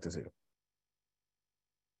sounds like this here.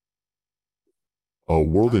 A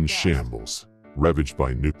world in shambles, ravaged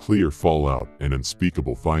by nuclear fallout and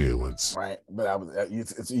unspeakable violence. Right. But you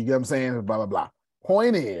get what I'm saying? Blah, blah, blah.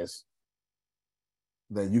 Point is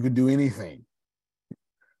that you can do anything.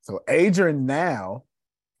 So Adrian now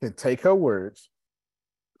can take her words,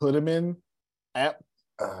 put them in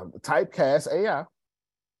Typecast AI,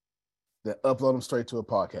 then upload them straight to a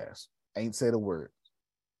podcast. Ain't said a word.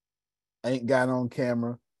 Ain't got on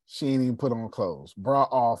camera. She ain't even put on clothes. Bra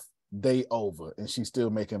off, day over, and she's still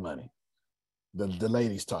making money. The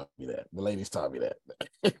ladies taught me that.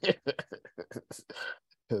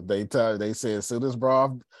 They said as soon as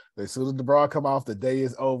the bra come off, the day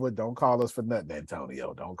is over. Don't call us for nothing,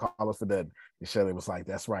 Antonio. Don't call us for nothing. And Shelley was like,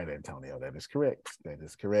 "That's right, Antonio. That is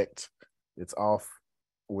correct. It's off.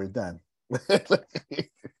 We're done."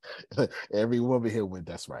 Every woman here went,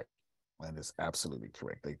 "That's right." And it's absolutely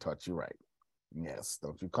correct. They taught you right. Yes.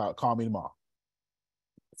 Don't you call me tomorrow.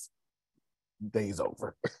 Day's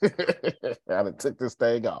over. I done took this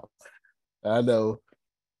thing off. I know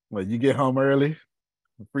when you get home early,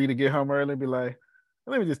 free to get home early, be like,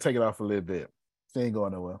 let me just take it off a little bit. She ain't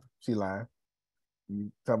going nowhere. She lying.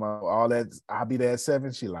 You talking about all that, I'll be there at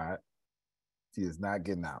 7, she lied. She is not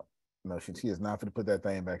getting out. No, she is not going to put that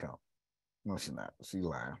thing back on. No, she's not. She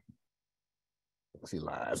lying. She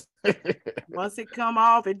lies. Once it come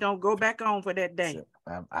off, it don't go back on for that day.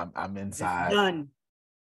 I'm inside. It's done.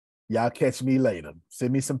 Y'all catch me later.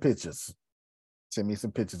 Send me some pictures.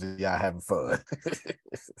 If y'all having fun.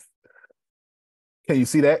 Can you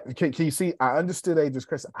see that? Can you see? I understood Adrian's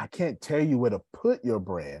question. I can't tell you where to put your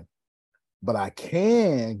brand, but I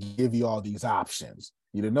can give you all these options.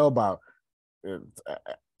 You didn't know about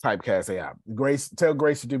Typecast AI. Grace, tell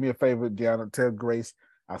Grace to do me a favor, Deanna. Tell Grace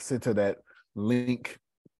I sent her that link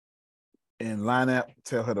in Line App.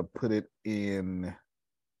 Tell her to put it in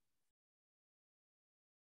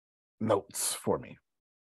notes for me.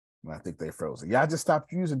 I think they frozen. Y'all just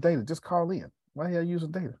stopped using data. Just call in. Why are y'all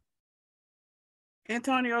using data?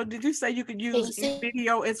 Antonio, did you say you could use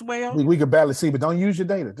video as well? We could barely see, but don't use your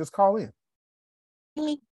data. Just call in.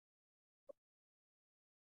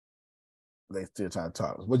 They still trying to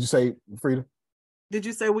talk. What'd you say, Frida? Did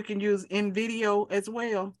you say we can use in video as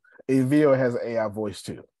well? In video has an AI voice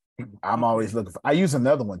too. I'm always looking for. I use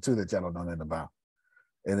another one too that y'all don't know nothing about.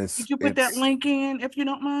 And it's. Could you put that link in if you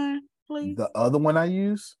don't mind, please? The other one I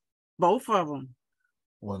use. Both of them.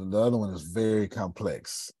 Well, the other one is very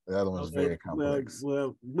complex. The other one is very complex.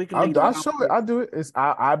 Well, we can. I'll show it. I'll do it. It's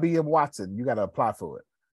IBM Watson. You got to apply for it.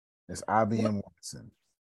 It's IBM Watson.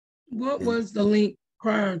 What was the link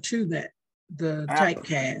prior to that? The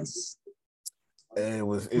Typecast. It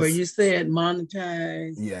was where you said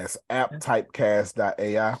monetize. Yes, app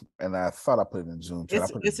typecast.ai, and I thought I put it in Zoom.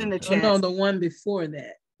 It's in the chat. No, the one before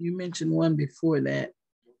that. You mentioned one before that.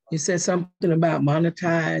 You said something about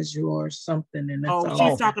monetize or something, and that's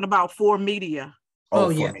she's talking about For Media.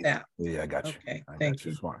 Yeah, that. Yeah, I got you. Okay, thank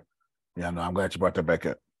you. Smart. Yeah, no, I'm glad you brought that back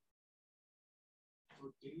up.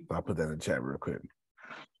 I'll put that in the chat real quick.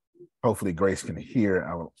 Hopefully, Grace can hear.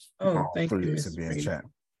 Thank you. To be in chat.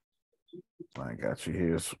 I got you.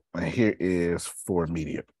 Here is For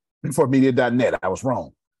Media. ForMedia.net. I was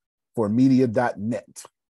wrong. ForMedia.net.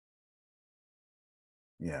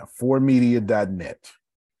 Yeah, ForMedia.net.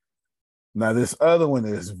 Now, this other one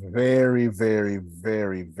is very, very,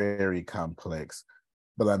 very, very complex,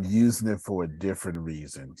 but I'm using it for a different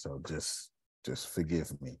reason. So just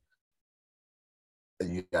forgive me.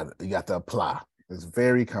 And you got to apply. It's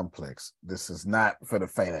very complex. This is not for the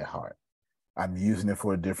faint at heart. I'm using it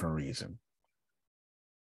for a different reason.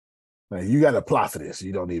 Now, you got to apply for this.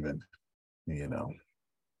 You don't even, you know.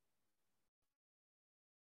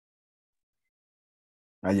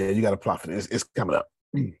 Yeah, you got to apply for this. It's coming up.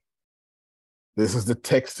 This is the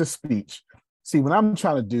text to speech. See, what I'm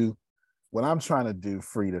trying to do,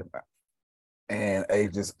 Frida and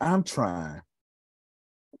agents, I'm trying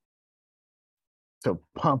to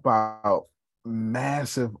pump out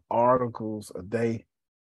massive articles a day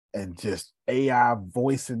and just AI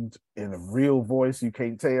voicing in a real voice you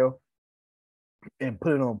can't tell and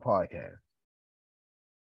put it on podcast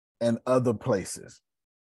and other places.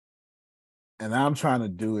 And I'm trying to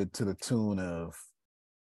do it to the tune of,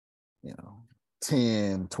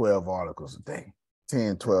 10, 12 articles a day,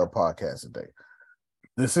 10, 12 podcasts a day.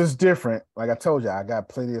 This is different. Like I told you, I got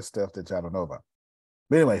plenty of stuff that y'all don't know about.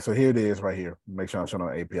 But anyway, so here it is right here. Make sure I'm showing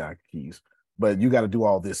on API keys. But you got to do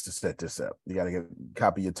all this to set this up. You got to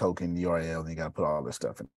copy your token URL, and you got to put all this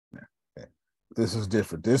stuff in there. Okay. This is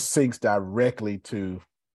different. This syncs directly to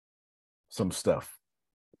some stuff.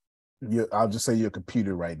 I'll just say your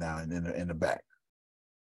computer right now and in the back.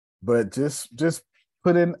 But just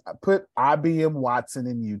put IBM Watson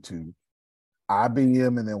in YouTube.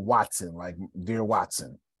 IBM and then Watson, like Dear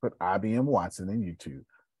Watson. Put IBM Watson in YouTube,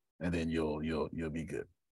 and then you'll be good.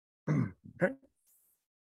 Okay.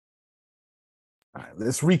 All right,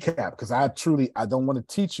 let's recap, because I don't want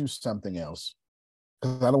to teach you something else,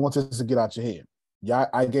 because I don't want this to get out your head. Yeah,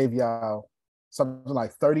 I gave y'all something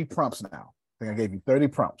like 30 prompts now. I think I gave you 30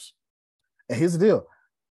 prompts. And here's the deal.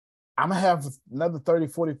 I'm going to have another 30,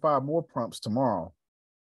 45 more prompts tomorrow,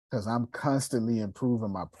 because I'm constantly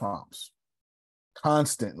improving my prompts.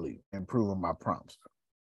 Constantly improving my prompts.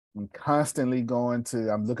 I'm constantly I'm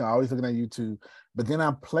always looking at YouTube, but then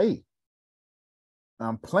I'm playing,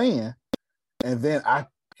 and then I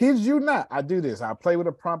kid you not, I do this. I play with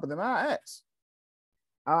a prompt, and then I'll ask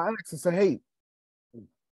and say, hey,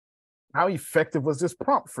 how effective was this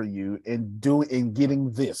prompt for you in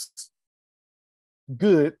getting this?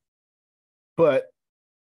 Good, but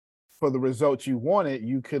for the results you wanted,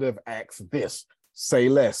 you could have asked this. Say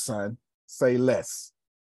less, son. Say less.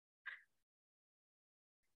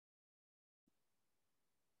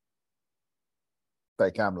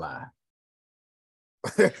 Think I'm lying.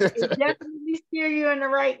 It definitely steer you in the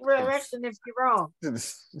right direction if you're wrong. And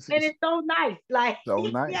it's so nice. Like, so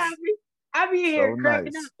nice. Yeah, I be here so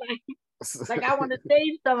cracking nice. up. Like I want to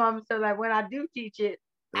save some of them so that when I do teach it,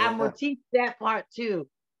 I'm going to teach that part too,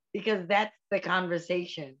 because that's the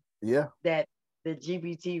conversation that the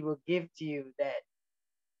GPT will give to you. That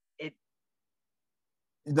it.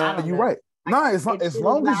 You're right. No, as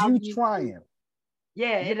long as you trying.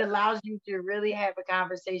 Yeah, it allows you to really have a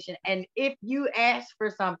conversation. And if you ask for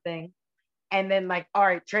something, and then like, all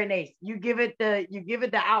right, Trey Nace, you give it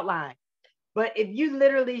the outline. But if you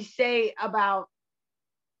literally say about,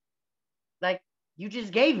 like, you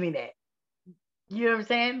just gave me that. You know what I'm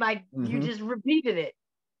saying? Like, you just repeated it.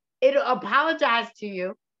 It'll apologize to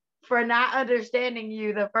you for not understanding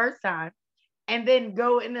you the first time, and then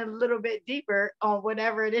go in a little bit deeper on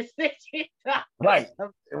whatever it is that you talk about.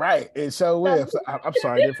 Right. It sure will. I'm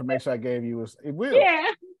sorry, the information I gave you it will. Yeah.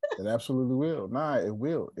 It absolutely will. Nah, it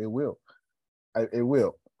will. It will. It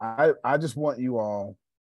will. I just want you all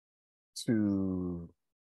to,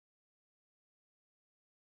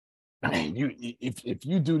 if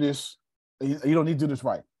you do this, you don't need to do this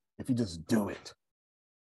right. If you just do it,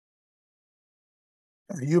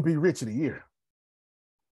 you'll be rich in a year.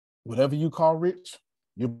 Whatever you call rich,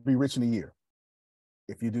 you'll be rich in a year.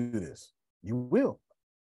 If you do this, you will.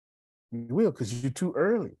 You will, because you're too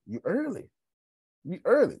early. You're early.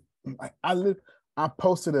 I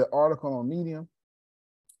posted an article on Medium.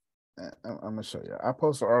 I'm gonna show you. I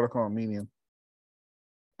posted an article on Medium,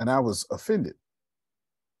 and I was offended.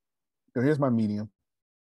 So here's my Medium,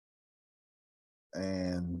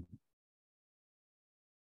 and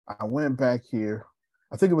I went back here.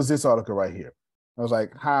 I think it was this article right here. I was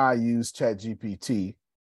like, how I use ChatGPT.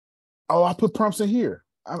 Oh, I put prompts in here.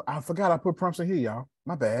 I forgot I put prompts in here, y'all.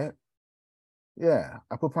 My bad. Yeah,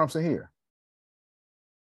 I put prompts in here.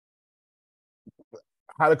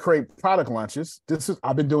 How to create product launches.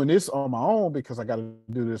 I've been doing this on my own because I got to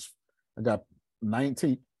do this. I got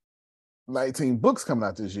 19 books coming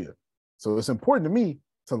out this year. So it's important to me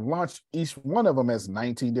to launch each one of them as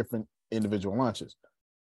 19 different individual launches.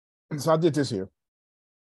 And so I did this here.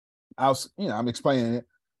 I'm explaining it,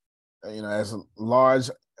 as a large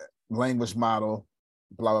language model,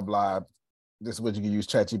 blah, blah, blah. This is what you can use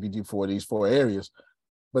ChatGPT for, these 4 areas.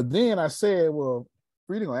 But then I said, well,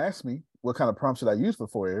 Frida gonna ask me what kind of prompts should I use for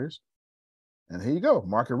 4 areas? And here you go,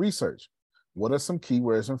 market research. What are some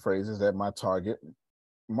keywords and phrases that my target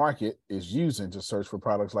market is using to search for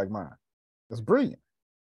products like mine? That's brilliant.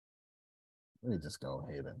 Let me just go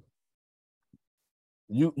ahead and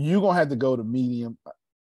you gonna have to go to Medium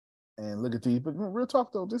and look at these. But real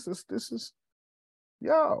talk though, this is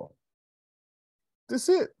yo. This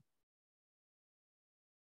it.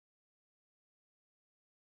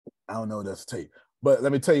 I don't know what else to tell you. But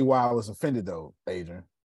let me tell you why I was offended though, Adrian.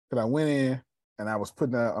 Because I went in and I was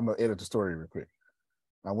putting up, I'm gonna edit the story real quick.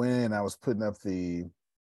 I went in and I was putting up the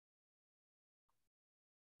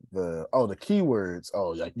keywords. Oh,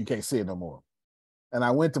 like you can't see it no more. And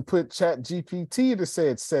I went to put ChatGPT and it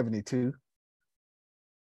said 72.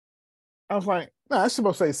 I was like, no, I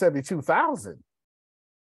supposed to say 72,000.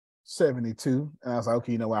 72. And I was like,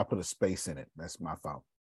 okay, you know what? I put a space in it. That's my fault.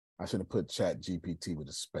 I should have put ChatGPT with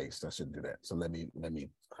a space. I shouldn't do that. So let me.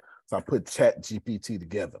 So I put ChatGPT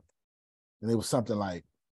together. And it was something like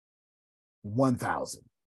 1,000.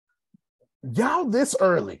 Y'all this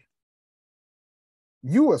early.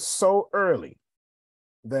 You are so early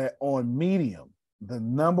that on Medium, the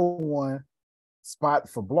number one spot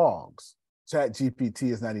for blogs,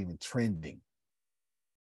 ChatGPT is not even trending.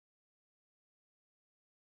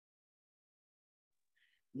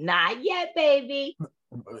 Not yet, baby.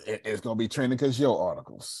 It's going to be trending because your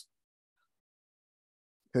articles.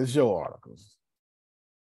 Because your articles.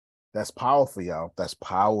 That's powerful, y'all. That's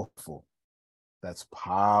powerful. That's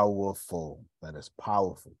powerful. That is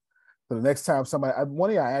powerful. So the next time one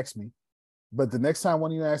of y'all asked me, but the next time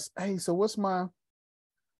one of you asks, hey, so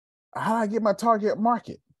how do I get my target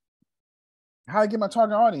market? How do I get my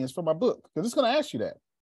target audience for my book? Because it's going to ask you that.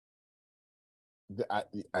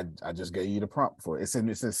 I just gave you the prompt for it. It's in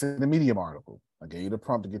the Medium article. I gave you the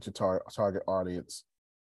prompt to get your target audience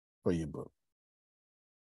for your book.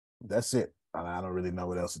 That's it. I don't really know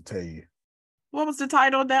what else to tell you. What was the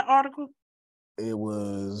title of that article? It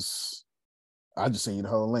was, I just sent you the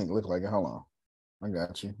whole link. Look like it. Hold on. I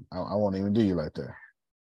got you. I won't even do you like that.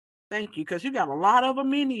 Thank you, because you got a lot of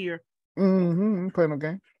them in here. Mm-hmm. Playing no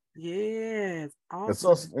game. Yes. Awesome. It's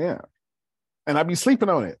also, yeah. And I be sleeping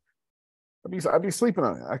on it. I be sleeping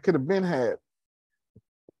on it. I could have been had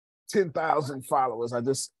 10,000 followers. I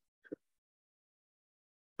just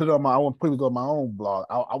put it on I want to put it on my own blog.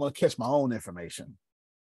 I want to catch my own information.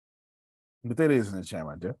 But that is in the chat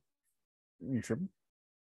right there. You tripping?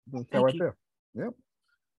 Right there. Yep.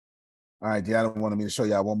 All right, Deanna wanted me to show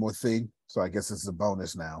y'all one more thing. So I guess this is a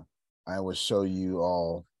bonus now. I will show you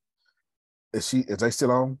all. Is they still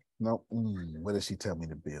on? No. What did she tell me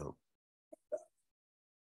to build?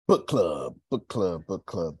 Book club.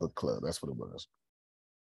 That's what it was.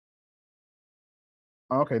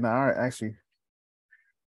 Okay, now all right, actually.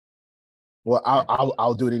 Well,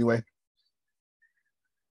 I'll do it anyway.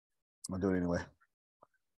 I'll do it anyway.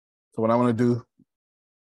 So what I want to do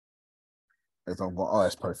is I'm going, oh,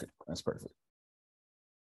 that's perfect. That's perfect.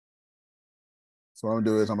 So what I'm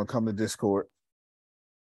gonna do is I'm gonna come to Discord.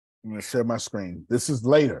 I'm gonna share my screen. This is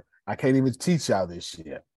later. I can't even teach y'all this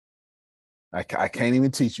yet. I can't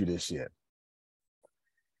even teach you this yet.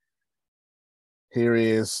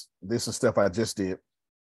 This is stuff I just did.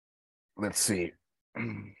 Let's see.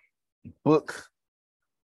 Book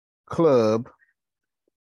club.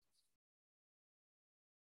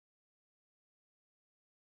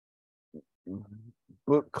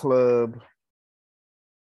 Book club.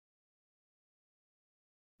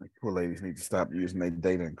 Poor ladies need to stop using their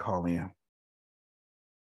data and call in.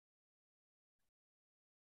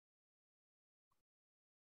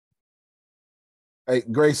 Hey,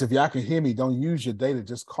 Grace, if y'all can hear me, don't use your data,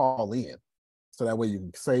 just call in. So that way you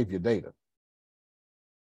can save your data.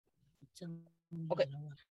 Okay.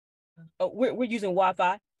 Oh, we're using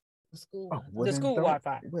Wi-Fi. The school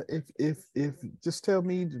Wi-Fi. If just tell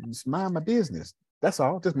me, just mind my business. That's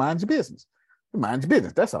all. Just mind your business. Mind your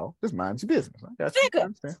business. That's all. Just mind your business. I got you. Back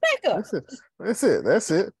up. That's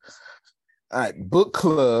it. All right. Book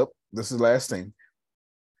club. This is the last thing.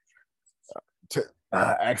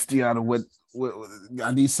 Ask Deanna what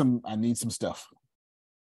I need some stuff.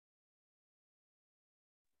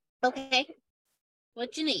 Okay.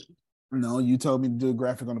 What you need? No, you told me to do a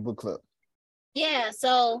graphic on the book club. Yeah,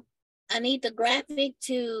 so I need the graphic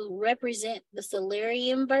to represent the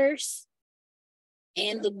Solarium verse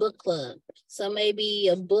and the book club. So maybe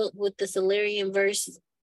a book with the Solarium verse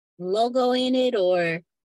logo in it, or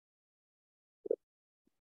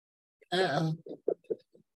I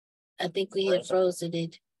think we had frozen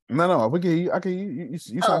it. No, we can. You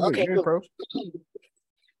sound good. Okay, You ain't froze.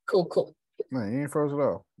 Cool. No, you ain't froze at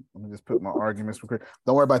all. Let me just put my arguments.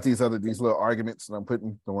 Don't worry about these little arguments that I'm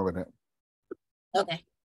putting. Don't worry about that. Okay.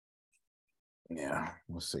 Yeah,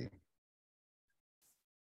 we'll see.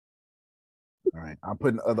 All right, I'm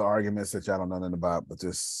putting other arguments that y'all don't know nothing about, but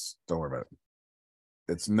just don't worry about it.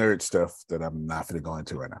 it's nerd stuff that I'm not going to go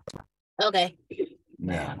into right now. Okay.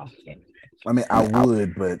 Yeah. I mean, I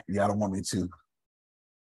would, but y'all don't want me to.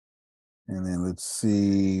 And then let's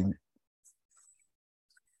see.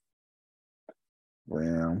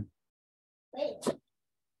 Well,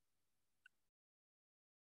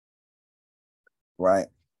 right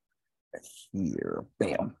here.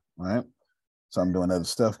 Bam. All right. So I'm doing other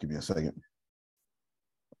stuff. Give me a second.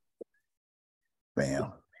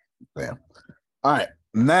 Bam. Bam. All right.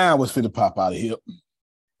 Now what's fit to pop out of here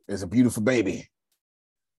is a beautiful baby.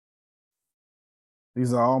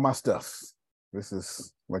 These are all my stuff. This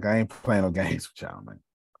is like I ain't playing no games with y'all, man.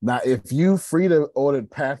 Now, if you free to order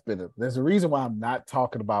Pathbender, there's a reason why I'm not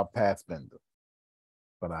talking about Pathbender.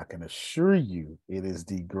 But I can assure you it is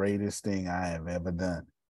the greatest thing I have ever done.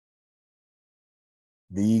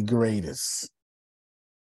 The greatest.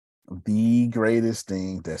 The greatest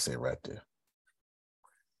thing. That's it right there.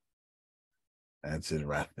 That's it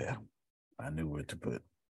right there. I knew where to put.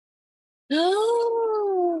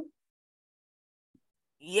 Oh,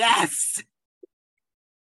 yes.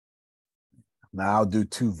 Now I'll do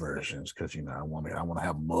two versions because I want to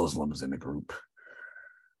have Muslims in the group.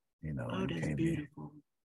 Oh, that's beautiful.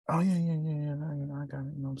 Oh yeah. I got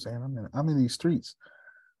it. You know what I'm saying? I'm in these streets.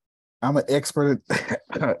 I'm an expert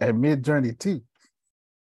at Midjourney too.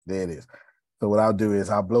 There it is. So what I'll do is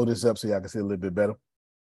I'll blow this up so y'all can see a little bit better.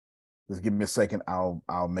 Just give me a second.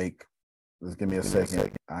 Just give me a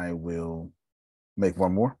second. I will make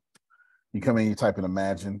one more. You come in, you type in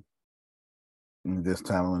Imagine. And this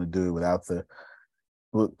time I'm going to do it without the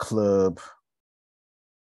book club,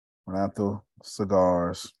 without the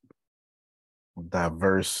cigars,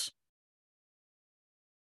 diverse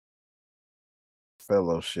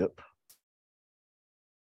fellowship,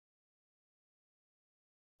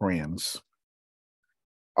 friends.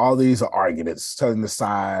 All these are arguments, telling the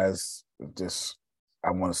size, just I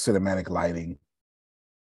want cinematic lighting.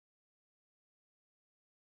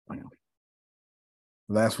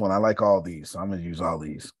 Last one, I like all these, so I'm going to use all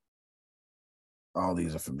these. All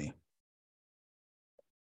these are for me.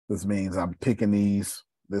 This means I'm picking these.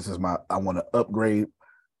 This is I want to upgrade.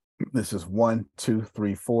 This is 1, 2,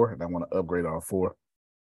 3, 4, and I want to upgrade all 4.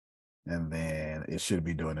 And then it should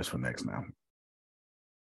be doing this for next now.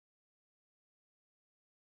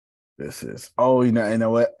 This is, you know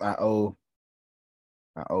what? I owe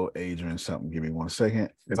Adrian something. Give me 1 second.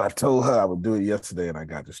 Because I told her I would do it yesterday and I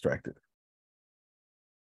got distracted.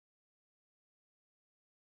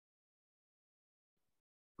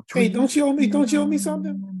 Hey, don't you owe me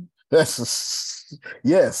something?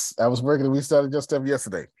 Yes. I was working. We started just stuff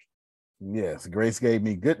yesterday. Yes, Grace gave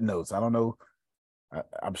me good notes. I don't know.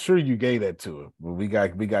 I'm sure you gave that to her, but we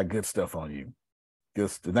got good stuff on you.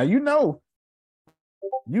 Just now, you know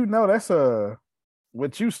that's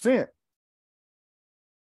what you sent.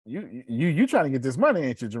 You trying to get this money,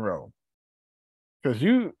 ain't you, Jerome? Because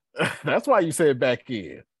that's why you said back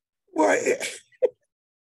in. Well,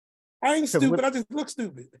 I ain't stupid. I just look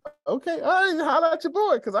stupid. Okay, all right, holla at your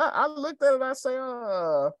boy, because I looked at it and I say,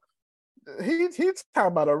 he's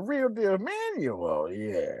talking about a real deal manual.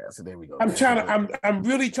 Yeah, so there we go. I'm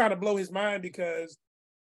really trying to blow his mind because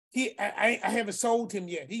I haven't sold him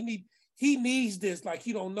yet. He needs this like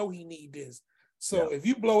he don't know he need this. So if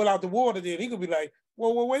you blow it out the water, then he gonna be like,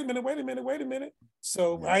 whoa, wait a minute.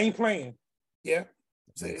 So I ain't playing. Yeah.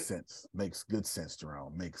 Makes sense. Makes good sense,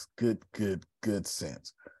 Jerome. Makes good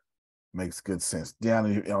sense. Makes good sense.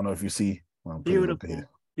 Deanna, I don't know if you see.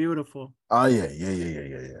 Beautiful. Oh yeah.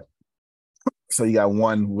 So you got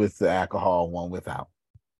one with the alcohol, one without.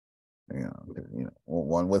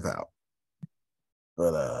 One without.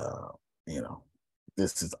 But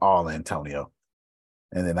this is all Antonio.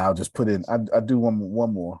 And then I'll just put in. I do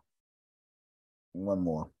one more.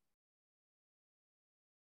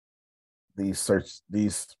 These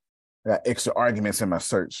got extra arguments in my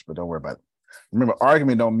search, but don't worry about it. Remember,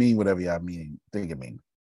 argument don't mean whatever y'all think it means.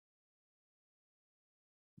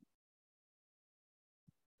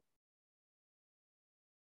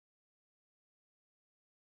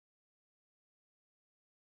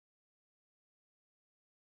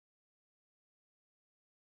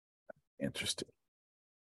 Interested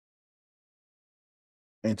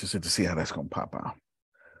to see how that's gonna pop out.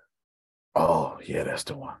 Oh yeah, that's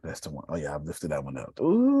the one. Oh yeah, I've lifted that one up.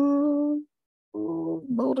 Ooh,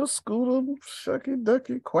 motor scooter, shucky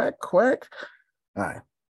ducky, quack. All right,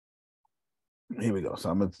 here we go. So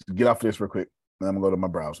I'm gonna get off this real quick, and I'm gonna go to my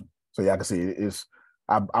browser so y'all can see it.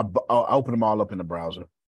 I'll open them all up in the browser.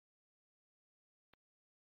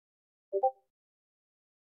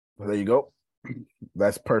 There you go.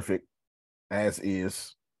 That's perfect, as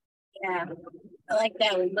is. Yeah. I like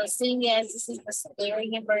that one. But seeing as this is the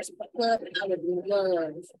Solarian verse club, I would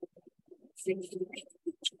love.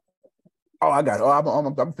 Oh, I got it.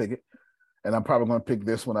 Oh, I'm picking. And I'm probably going to pick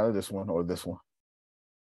this one out of this one or this one.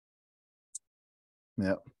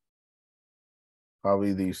 Yep.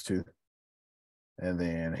 Probably these two. And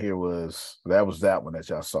then that was that one that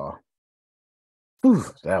y'all saw. Whew,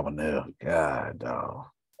 that one there. God, dog.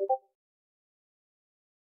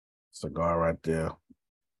 Cigar right there.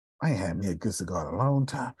 I ain't had me a good cigar in a long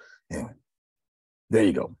time. Yeah. There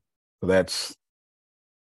you go. So that's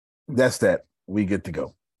that. We get to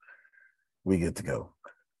go.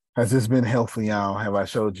 Has this been helpful, y'all? Have I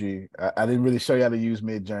showed you? I didn't really show you how to use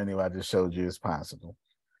Midjourney. I just showed you it's possible.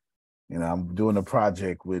 You know, I'm doing a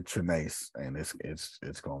project with Trinace, and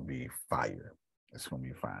it's gonna be fire. It's gonna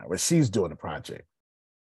be fire. But she's doing a project.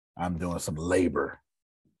 I'm doing some labor.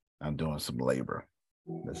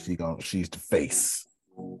 But she's the face.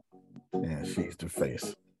 Yeah, she's the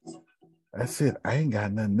face. That's it. I ain't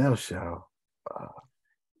got nothing else, y'all.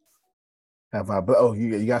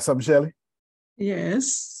 You got something, Shelly?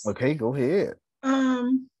 Yes. Okay, go ahead.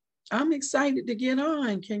 I'm excited to get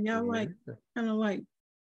on. Can y'all kind of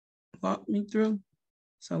walk me through?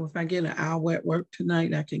 So if I get an hour at work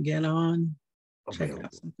tonight, I can get on, check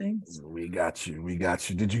out some things. We got you.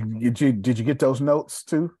 Did you get those notes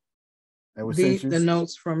too? The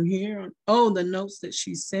notes from here. Oh, the notes that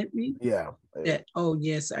she sent me. Yeah. Oh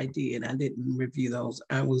yes, I did. I didn't review those.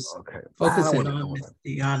 I was focusing on Miss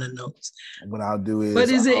Deanna notes. What I'll do is. But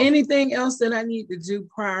is there anything else that I need to do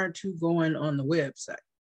prior to going on the website?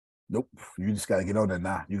 Nope. You just got to get on there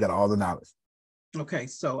now. You got all the knowledge. Okay,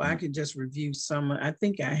 so I could just review some. I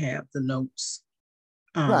think I have the notes.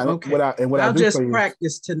 Right, okay. I'll just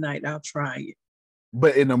practice tonight. I'll try it.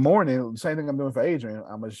 But in the morning, same thing I'm doing for Adrian.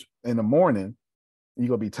 In the morning, you're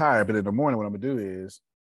gonna be tired. But in the morning, what I'm gonna do is,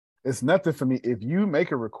 it's nothing for me. If you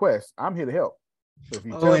make a request, I'm here to help.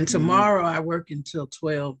 So and tomorrow I work until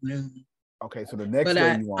 12 noon. Okay, so the next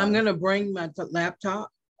day I'm gonna bring my laptop.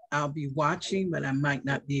 I'll be watching, but I might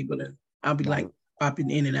not be able to. I'll be popping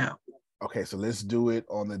in and out. Okay, so let's do it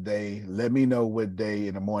on the day. Let me know what day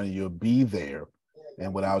in the morning you'll be there.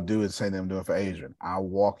 And what I'll do is say that I'm doing for Adrian. I'll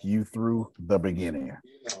walk you through the beginning.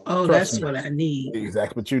 Oh, that's what I need.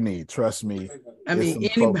 Exactly what you need. Trust me. I mean,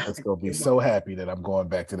 anybody's going to be so happy that I'm going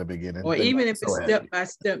back to the beginning. Or even if it's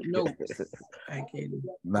step-by-step notes. I can.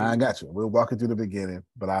 Nah, I got you. We'll walk you through the beginning.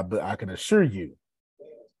 But I can assure you,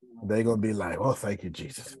 they're going to be like, oh, thank you,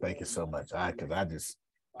 Jesus. Thank you so much. I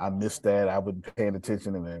missed that. I wasn't paying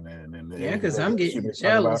attention. Yeah, because I'm getting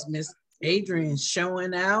jealous. Miss Adrian's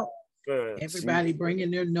showing out. Everybody bringing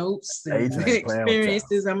their notes and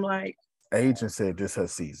experiences. I'm like, Adrian said this her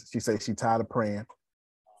season. She said she tired of praying.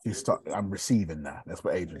 I'm receiving now. That's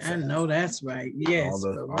what Adrian said. I know that's right. Yes,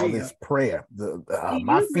 all this prayer.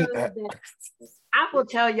 My feet. I will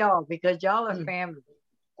tell y'all because y'all are family.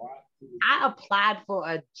 I applied for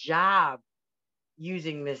a job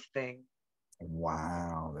using this thing.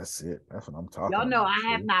 Wow, that's it. That's what I'm talking about. Y'all know I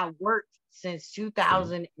have not worked since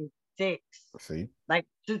 2006. See, like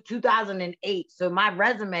 2008. So my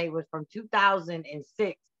resume was from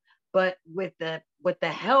 2006, but with the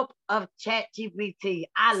help of ChatGPT,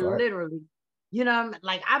 literally,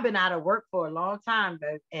 I've been out of work for a long time,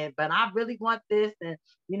 but I really want this, and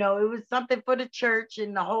it was something for the church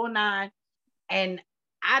and the whole nine, and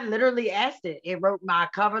I literally asked it. It wrote my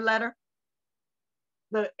cover letter.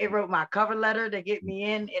 It wrote my cover letter to get me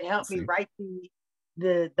in. It helped me write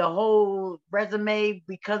the whole resume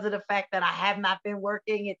because of the fact that I have not been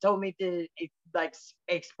working. It told me to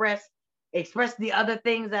express the other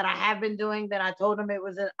things that I have been doing. That I told them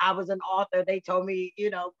I was an author. They told me,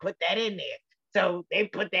 put that in there. So they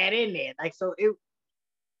put that in there.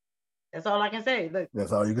 That's all I can say. Look,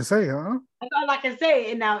 that's all you can say, huh? That's all I can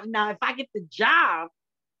say. And now if I get the job,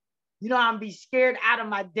 I'm be scared out of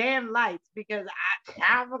my damn lights because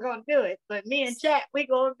how am I gonna do it? But me and Chat, we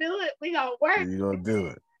gonna do it. We gonna work. You gonna do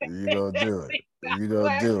it. You gonna do it. You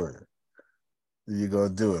gonna do it. You gonna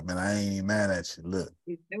do it, man. I ain't even mad at you. Look,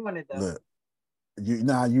 he's doing it though. Look,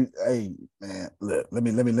 hey man. Look, let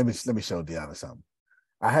me show Deanna something.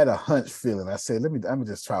 I had a hunch feeling. I said, let me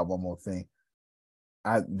just try one more thing.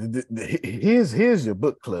 Here's your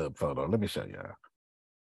book club photo. Let me show y'all.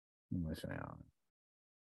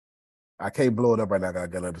 I can't blow it up right now. I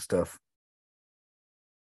got other stuff.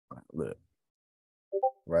 Look,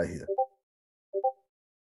 right here.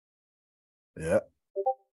 Yep.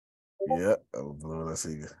 Oh, let's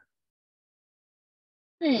see.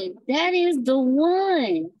 Hey, that is the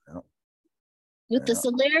one. Yep. With the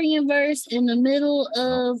Solarian verse in the middle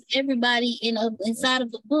of everybody inside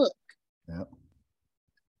of the book. Yep.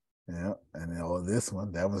 And And then this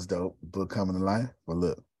one, that was dope. Book coming to life. But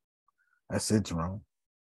look, that's it, Jerome.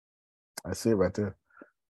 That's it right there.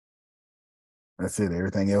 That's it.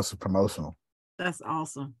 Everything else is promotional. That's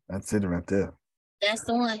awesome. That's it right there. That's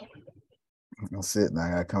the one. That's it. Now I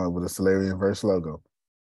gotta come up with a Solarian verse logo.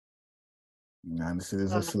 Now this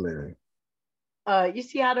is a Solarian. You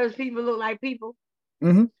see how those people look like people?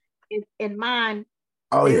 Mm-hmm. In mine,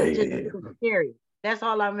 oh yeah, scary. That's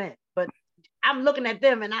all I meant. But I'm looking at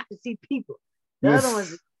them and I can see people. The other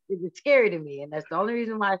ones is scary to me, and that's the only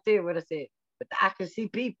reason why I said what I said. But I can see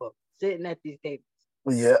people sitting at these tables.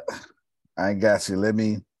 Yeah, I got you. Let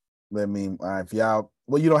me. If y'all,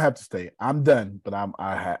 well, you don't have to stay. I'm done, but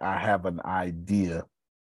I have an idea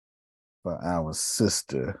for our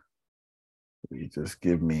sister. You just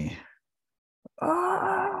give me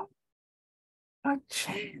a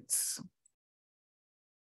chance.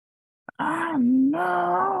 I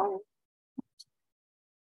know.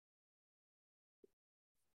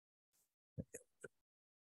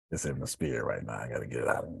 It's in the spirit right now. I gotta get it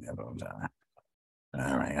out of me. All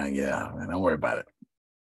right, yeah, man, don't worry about it.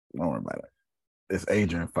 Don't worry about it. It's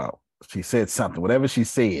Adrian's fault. She said something. Whatever she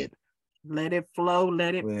said. Let it flow.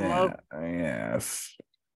 Let it flow. Yes.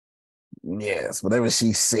 Yes. Whatever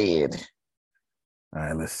she said. All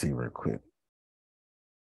right, let's see real quick.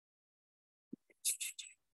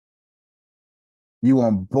 You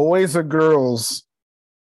want boys or girls?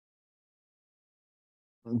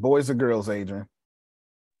 Boys or girls, Adrian?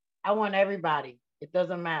 I want everybody. It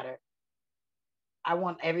doesn't matter. I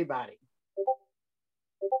want everybody.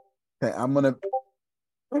 Okay, I'm gonna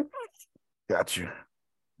got you.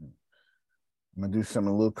 I'm gonna do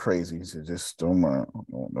something a little crazy, so just don't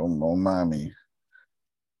mind me.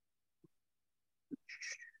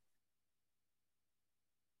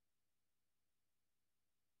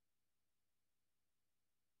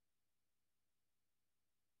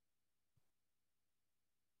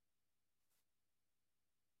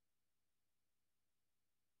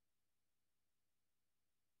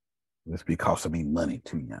 This be costing me money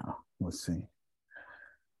too now. Let's see.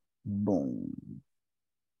 Boom.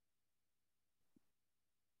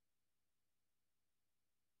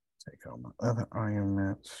 Take out my other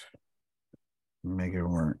arguments. Make it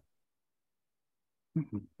work.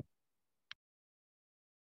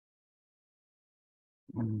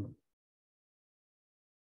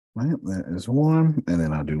 Right, that is one, and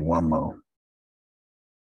then I'll do one more.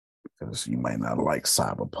 Because you might not like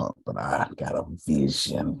Cyberpunk, but I got a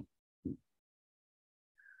vision.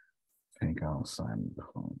 Take out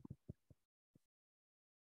Cyberpunk.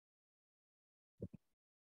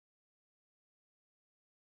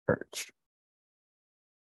 Perch.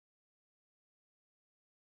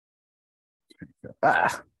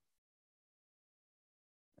 Ah.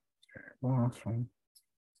 Awesome.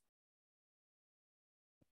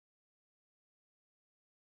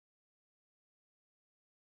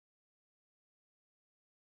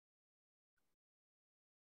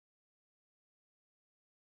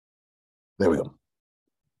 There we go. All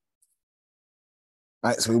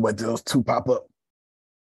right, so we wait till those two pop up.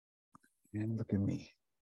 And look at me.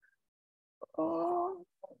 Oh,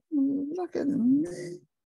 look at me.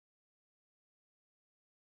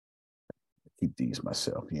 Keep these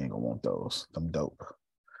myself. You ain't gonna want those. I'm dope.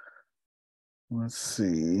 Let's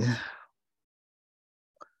see.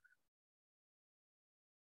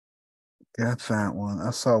 Got that one. I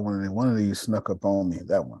saw one of these snuck up on me.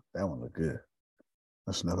 That one looked good.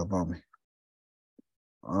 That snuck up on me.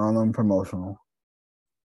 All them promotional.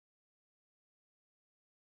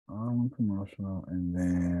 And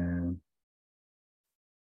then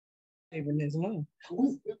Even as well.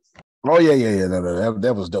 oh yeah. No,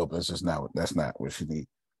 that was dope. That's not what she need.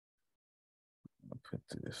 I'll put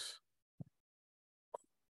this.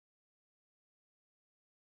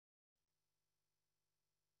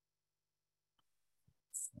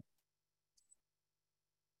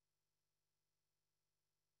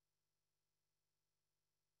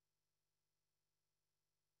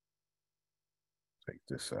 Take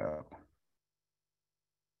this out.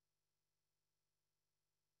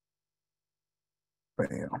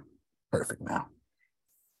 Bam. Perfect now.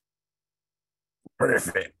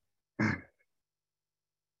 Perfect.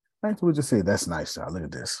 That's what you said. That's nice, y'all. Look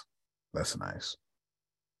at this. That's nice.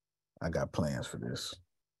 I got plans for this.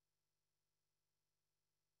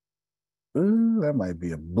 Ooh, that might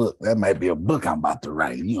be a book. That might be a book I'm about to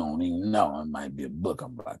write. You don't even know. It might be a book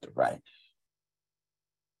I'm about to write.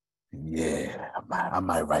 Yeah, I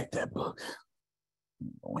might write that book.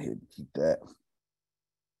 Go ahead and keep that.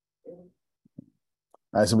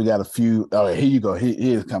 All right, so we got a few. Oh, here you go.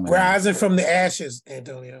 Here's coming. Rising from the ashes,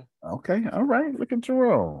 Antonio. Okay, all right. Look at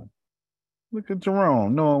Jerome. Look at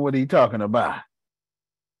Jerome knowing what he's talking about.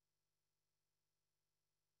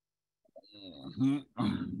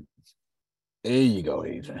 There you go,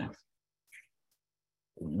 Adrian.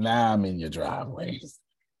 Now I'm in your driveway.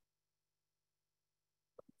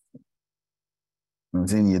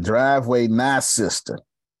 It's in your driveway now, sister.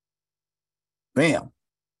 Bam.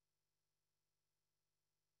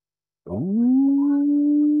 Ooh.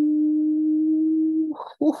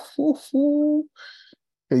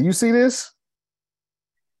 Can you see this?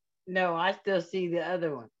 No, I still see the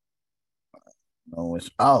other one.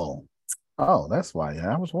 Oh, that's why.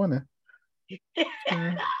 Yeah, I was wondering.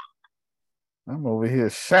 I'm over here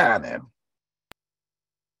shining.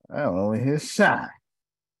 I'm over here shining.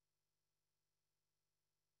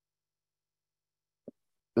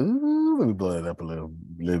 Ooh, let me blow it up a little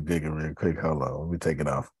bigger real quick. Hold on. Let me take it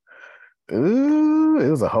off. Ooh, it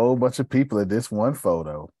was a whole bunch of people in this one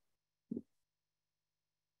photo.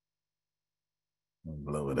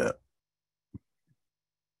 Blow it up.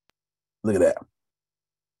 Look at that.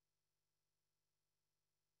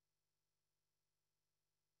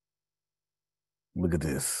 Look at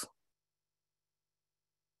this.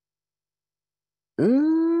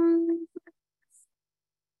 Ooh.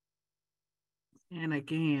 And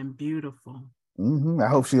again, beautiful. I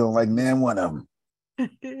hope she don't like none one of them.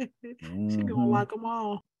 She gonna like them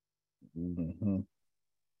all.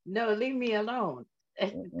 No, leave me alone.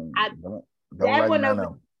 Don't that like one none over, of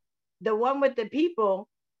them. the one with the people,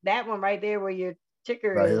 that one right there where your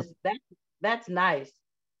ticker Right is, that's nice.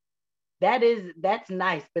 That's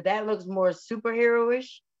nice, but that looks more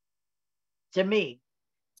superhero-ish to me.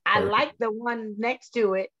 I like the one next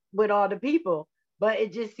to it with all the people, but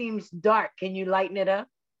it just seems dark. Can you lighten it up?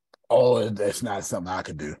 Oh, that's not something I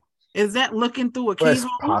could do. Is that looking through a That's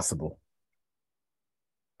keyhole? possible.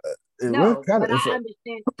 No, but I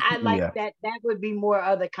understand. I like that. That would be more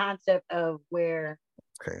of the concept of where,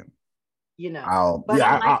 you know. I'll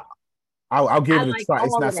give it a like try.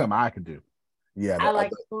 It's all not of that. something I could do. Yeah, I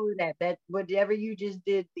like all of that. That whatever you just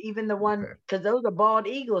did, even the one, because those are bald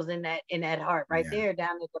eagles in that heart right there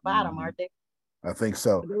down at the bottom, aren't they? I think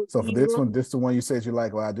so. So for this one, this is the one you said you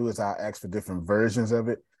like. What I do is I ask for different versions of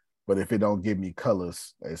it, but if it don't give me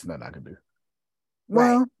colors, it's nothing I can do.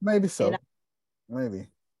 Well, maybe so. Maybe.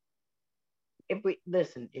 If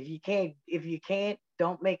you can't,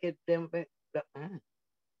 don't make it them.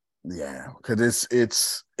 Yeah, because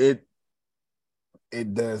it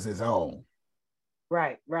does its own.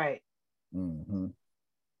 Right. Mm-hmm.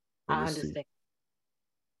 I understand.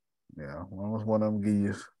 Yeah, one of them give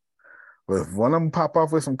you, but if one of them pop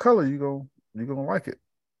off with some color, you're gonna like it.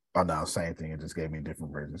 Oh no, same thing. It just gave me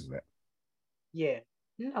different versions of that. Yeah.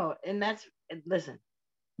 No, and listen.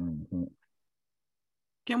 Mm-hmm.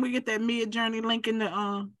 Can we get that Midjourney link in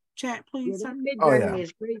the chat, please? Yeah, Midjourney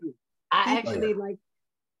is crazy. I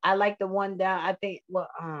like the one down. I think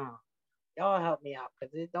y'all help me out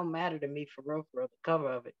because it don't matter to me for real the cover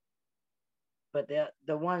of it. But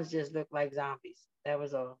the ones just look like zombies. That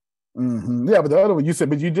was all. Mm-hmm. Yeah, but the other one you said,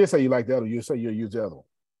 but you did say you like the other one. You said you'll use the other one.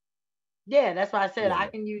 Yeah, that's why I said I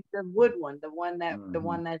can use the wood one, the one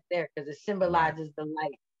that's there, because it symbolizes the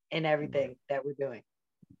light and everything that we're doing.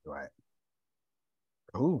 Right.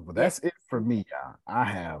 Cool. But that's it for me,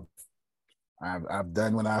 y'all. I've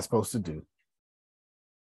done what I was supposed to do.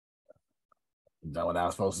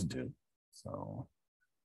 So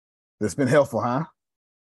it's been helpful, huh?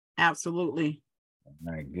 Absolutely.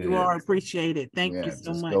 Right, good. You are appreciated. Thank you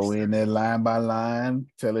so much. Go in there line by line,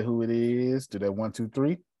 tell it who it is, do that 1, 2,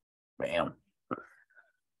 3. Bam.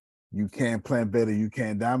 You can plan better, you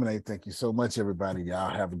can dominate. Thank you so much, everybody. Y'all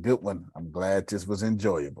have a good one. I'm glad this was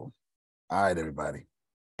enjoyable. All right, everybody.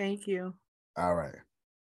 Thank you. All right.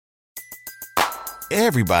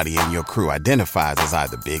 Everybody in your crew identifies as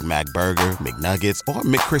either Big Mac Burger, McNuggets, or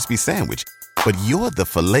McCrispy Sandwich, but you're the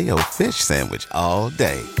Filet-O-Fish Sandwich all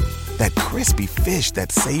day. That crispy fish,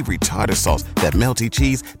 that savory tartar sauce, that melty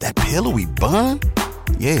cheese, that pillowy bun.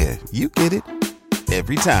 Yeah, you get it.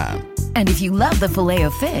 Every time. And if you love the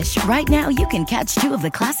Filet-O-Fish, right now you can catch 2 of the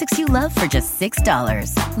classics you love for just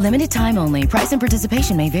 $6. Limited time only. Price and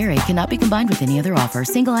participation may vary. Cannot be combined with any other offer.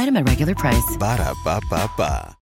 Single item at regular price. Ba-da-ba-ba-ba.